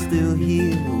 I'm still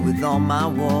here with all my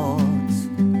warts.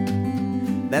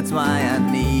 That's why I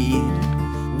need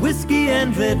whiskey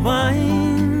and red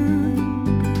wine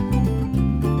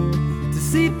to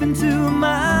seep into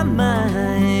my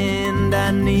mind. I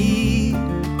need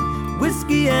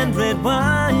whiskey and red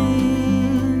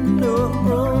wine. Oh,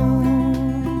 oh.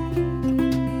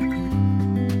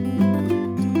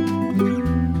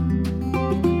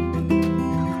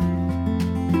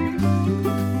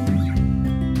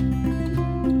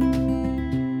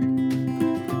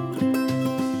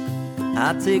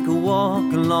 I take a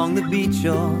walk along the beach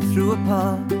or through a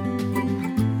park,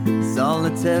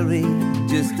 solitary,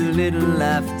 just a little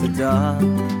after dark.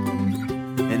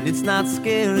 And it's not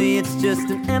scary, it's just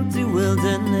an empty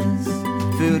wilderness,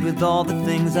 filled with all the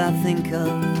things I think of,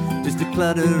 just a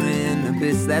cluttering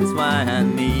abyss. That's why I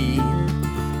need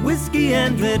whiskey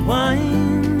and red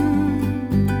wine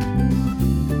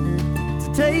to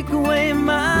take away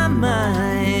my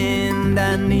mind.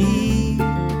 I need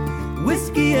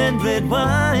whiskey and red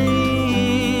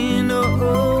wine, oh,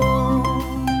 oh.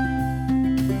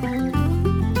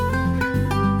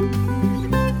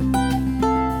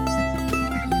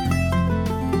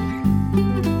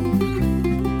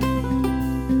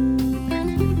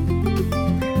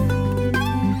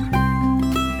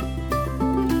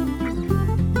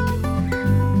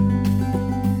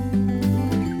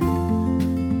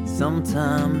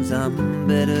 Sometimes I'm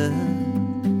better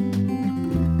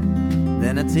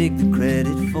than I take the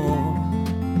credit for.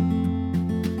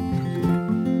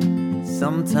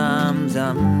 Sometimes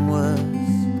I'm worse,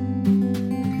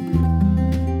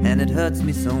 and it hurts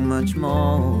me so much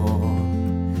more.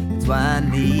 That's why I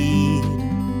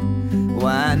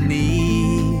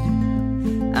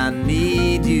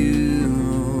need you.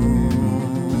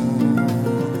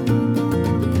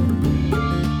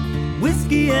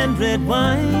 Whiskey and red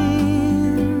wine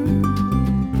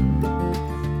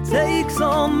takes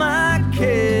all my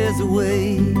cares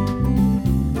away.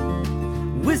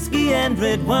 Whiskey and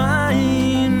red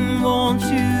wine, won't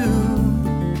you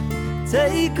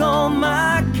take all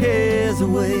my cares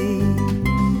away?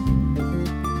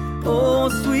 Oh,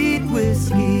 sweet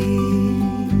whiskey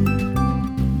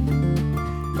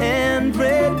and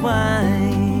red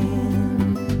wine,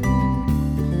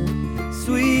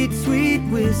 sweet, sweet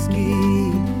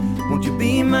whiskey, won't you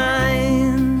be mine?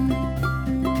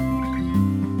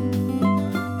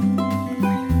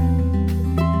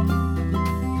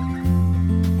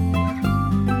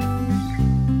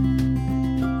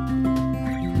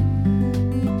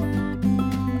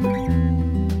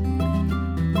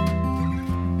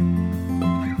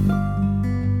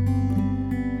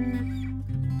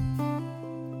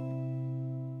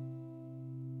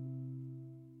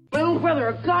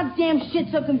 A goddamn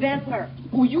shit-sucking vampire.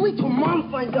 Will you wait till Mom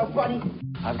finds out, buddy?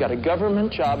 I've got a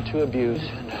government job to abuse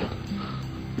and a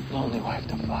lonely wife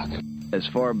to fuck. As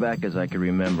far back as I can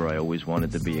remember, I always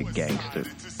wanted to be a gangster.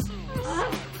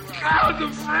 God, the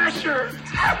pressure!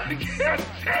 I can't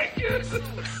take it!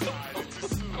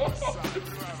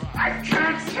 I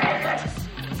can't take it!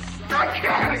 I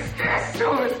can't stand to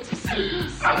it!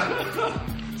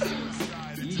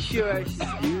 You sure I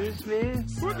should do this, man?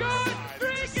 We're going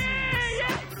drinking!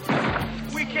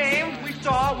 We came, we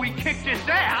saw, we kicked his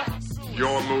ass.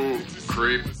 Your move,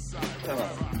 creep.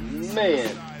 Oh, man.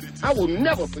 I will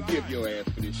never forgive your ass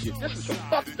for this shit. This is some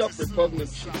fucked up repugnant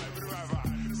shit.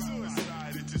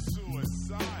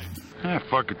 Ah,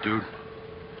 fuck it, dude.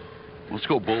 Let's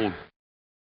go bold.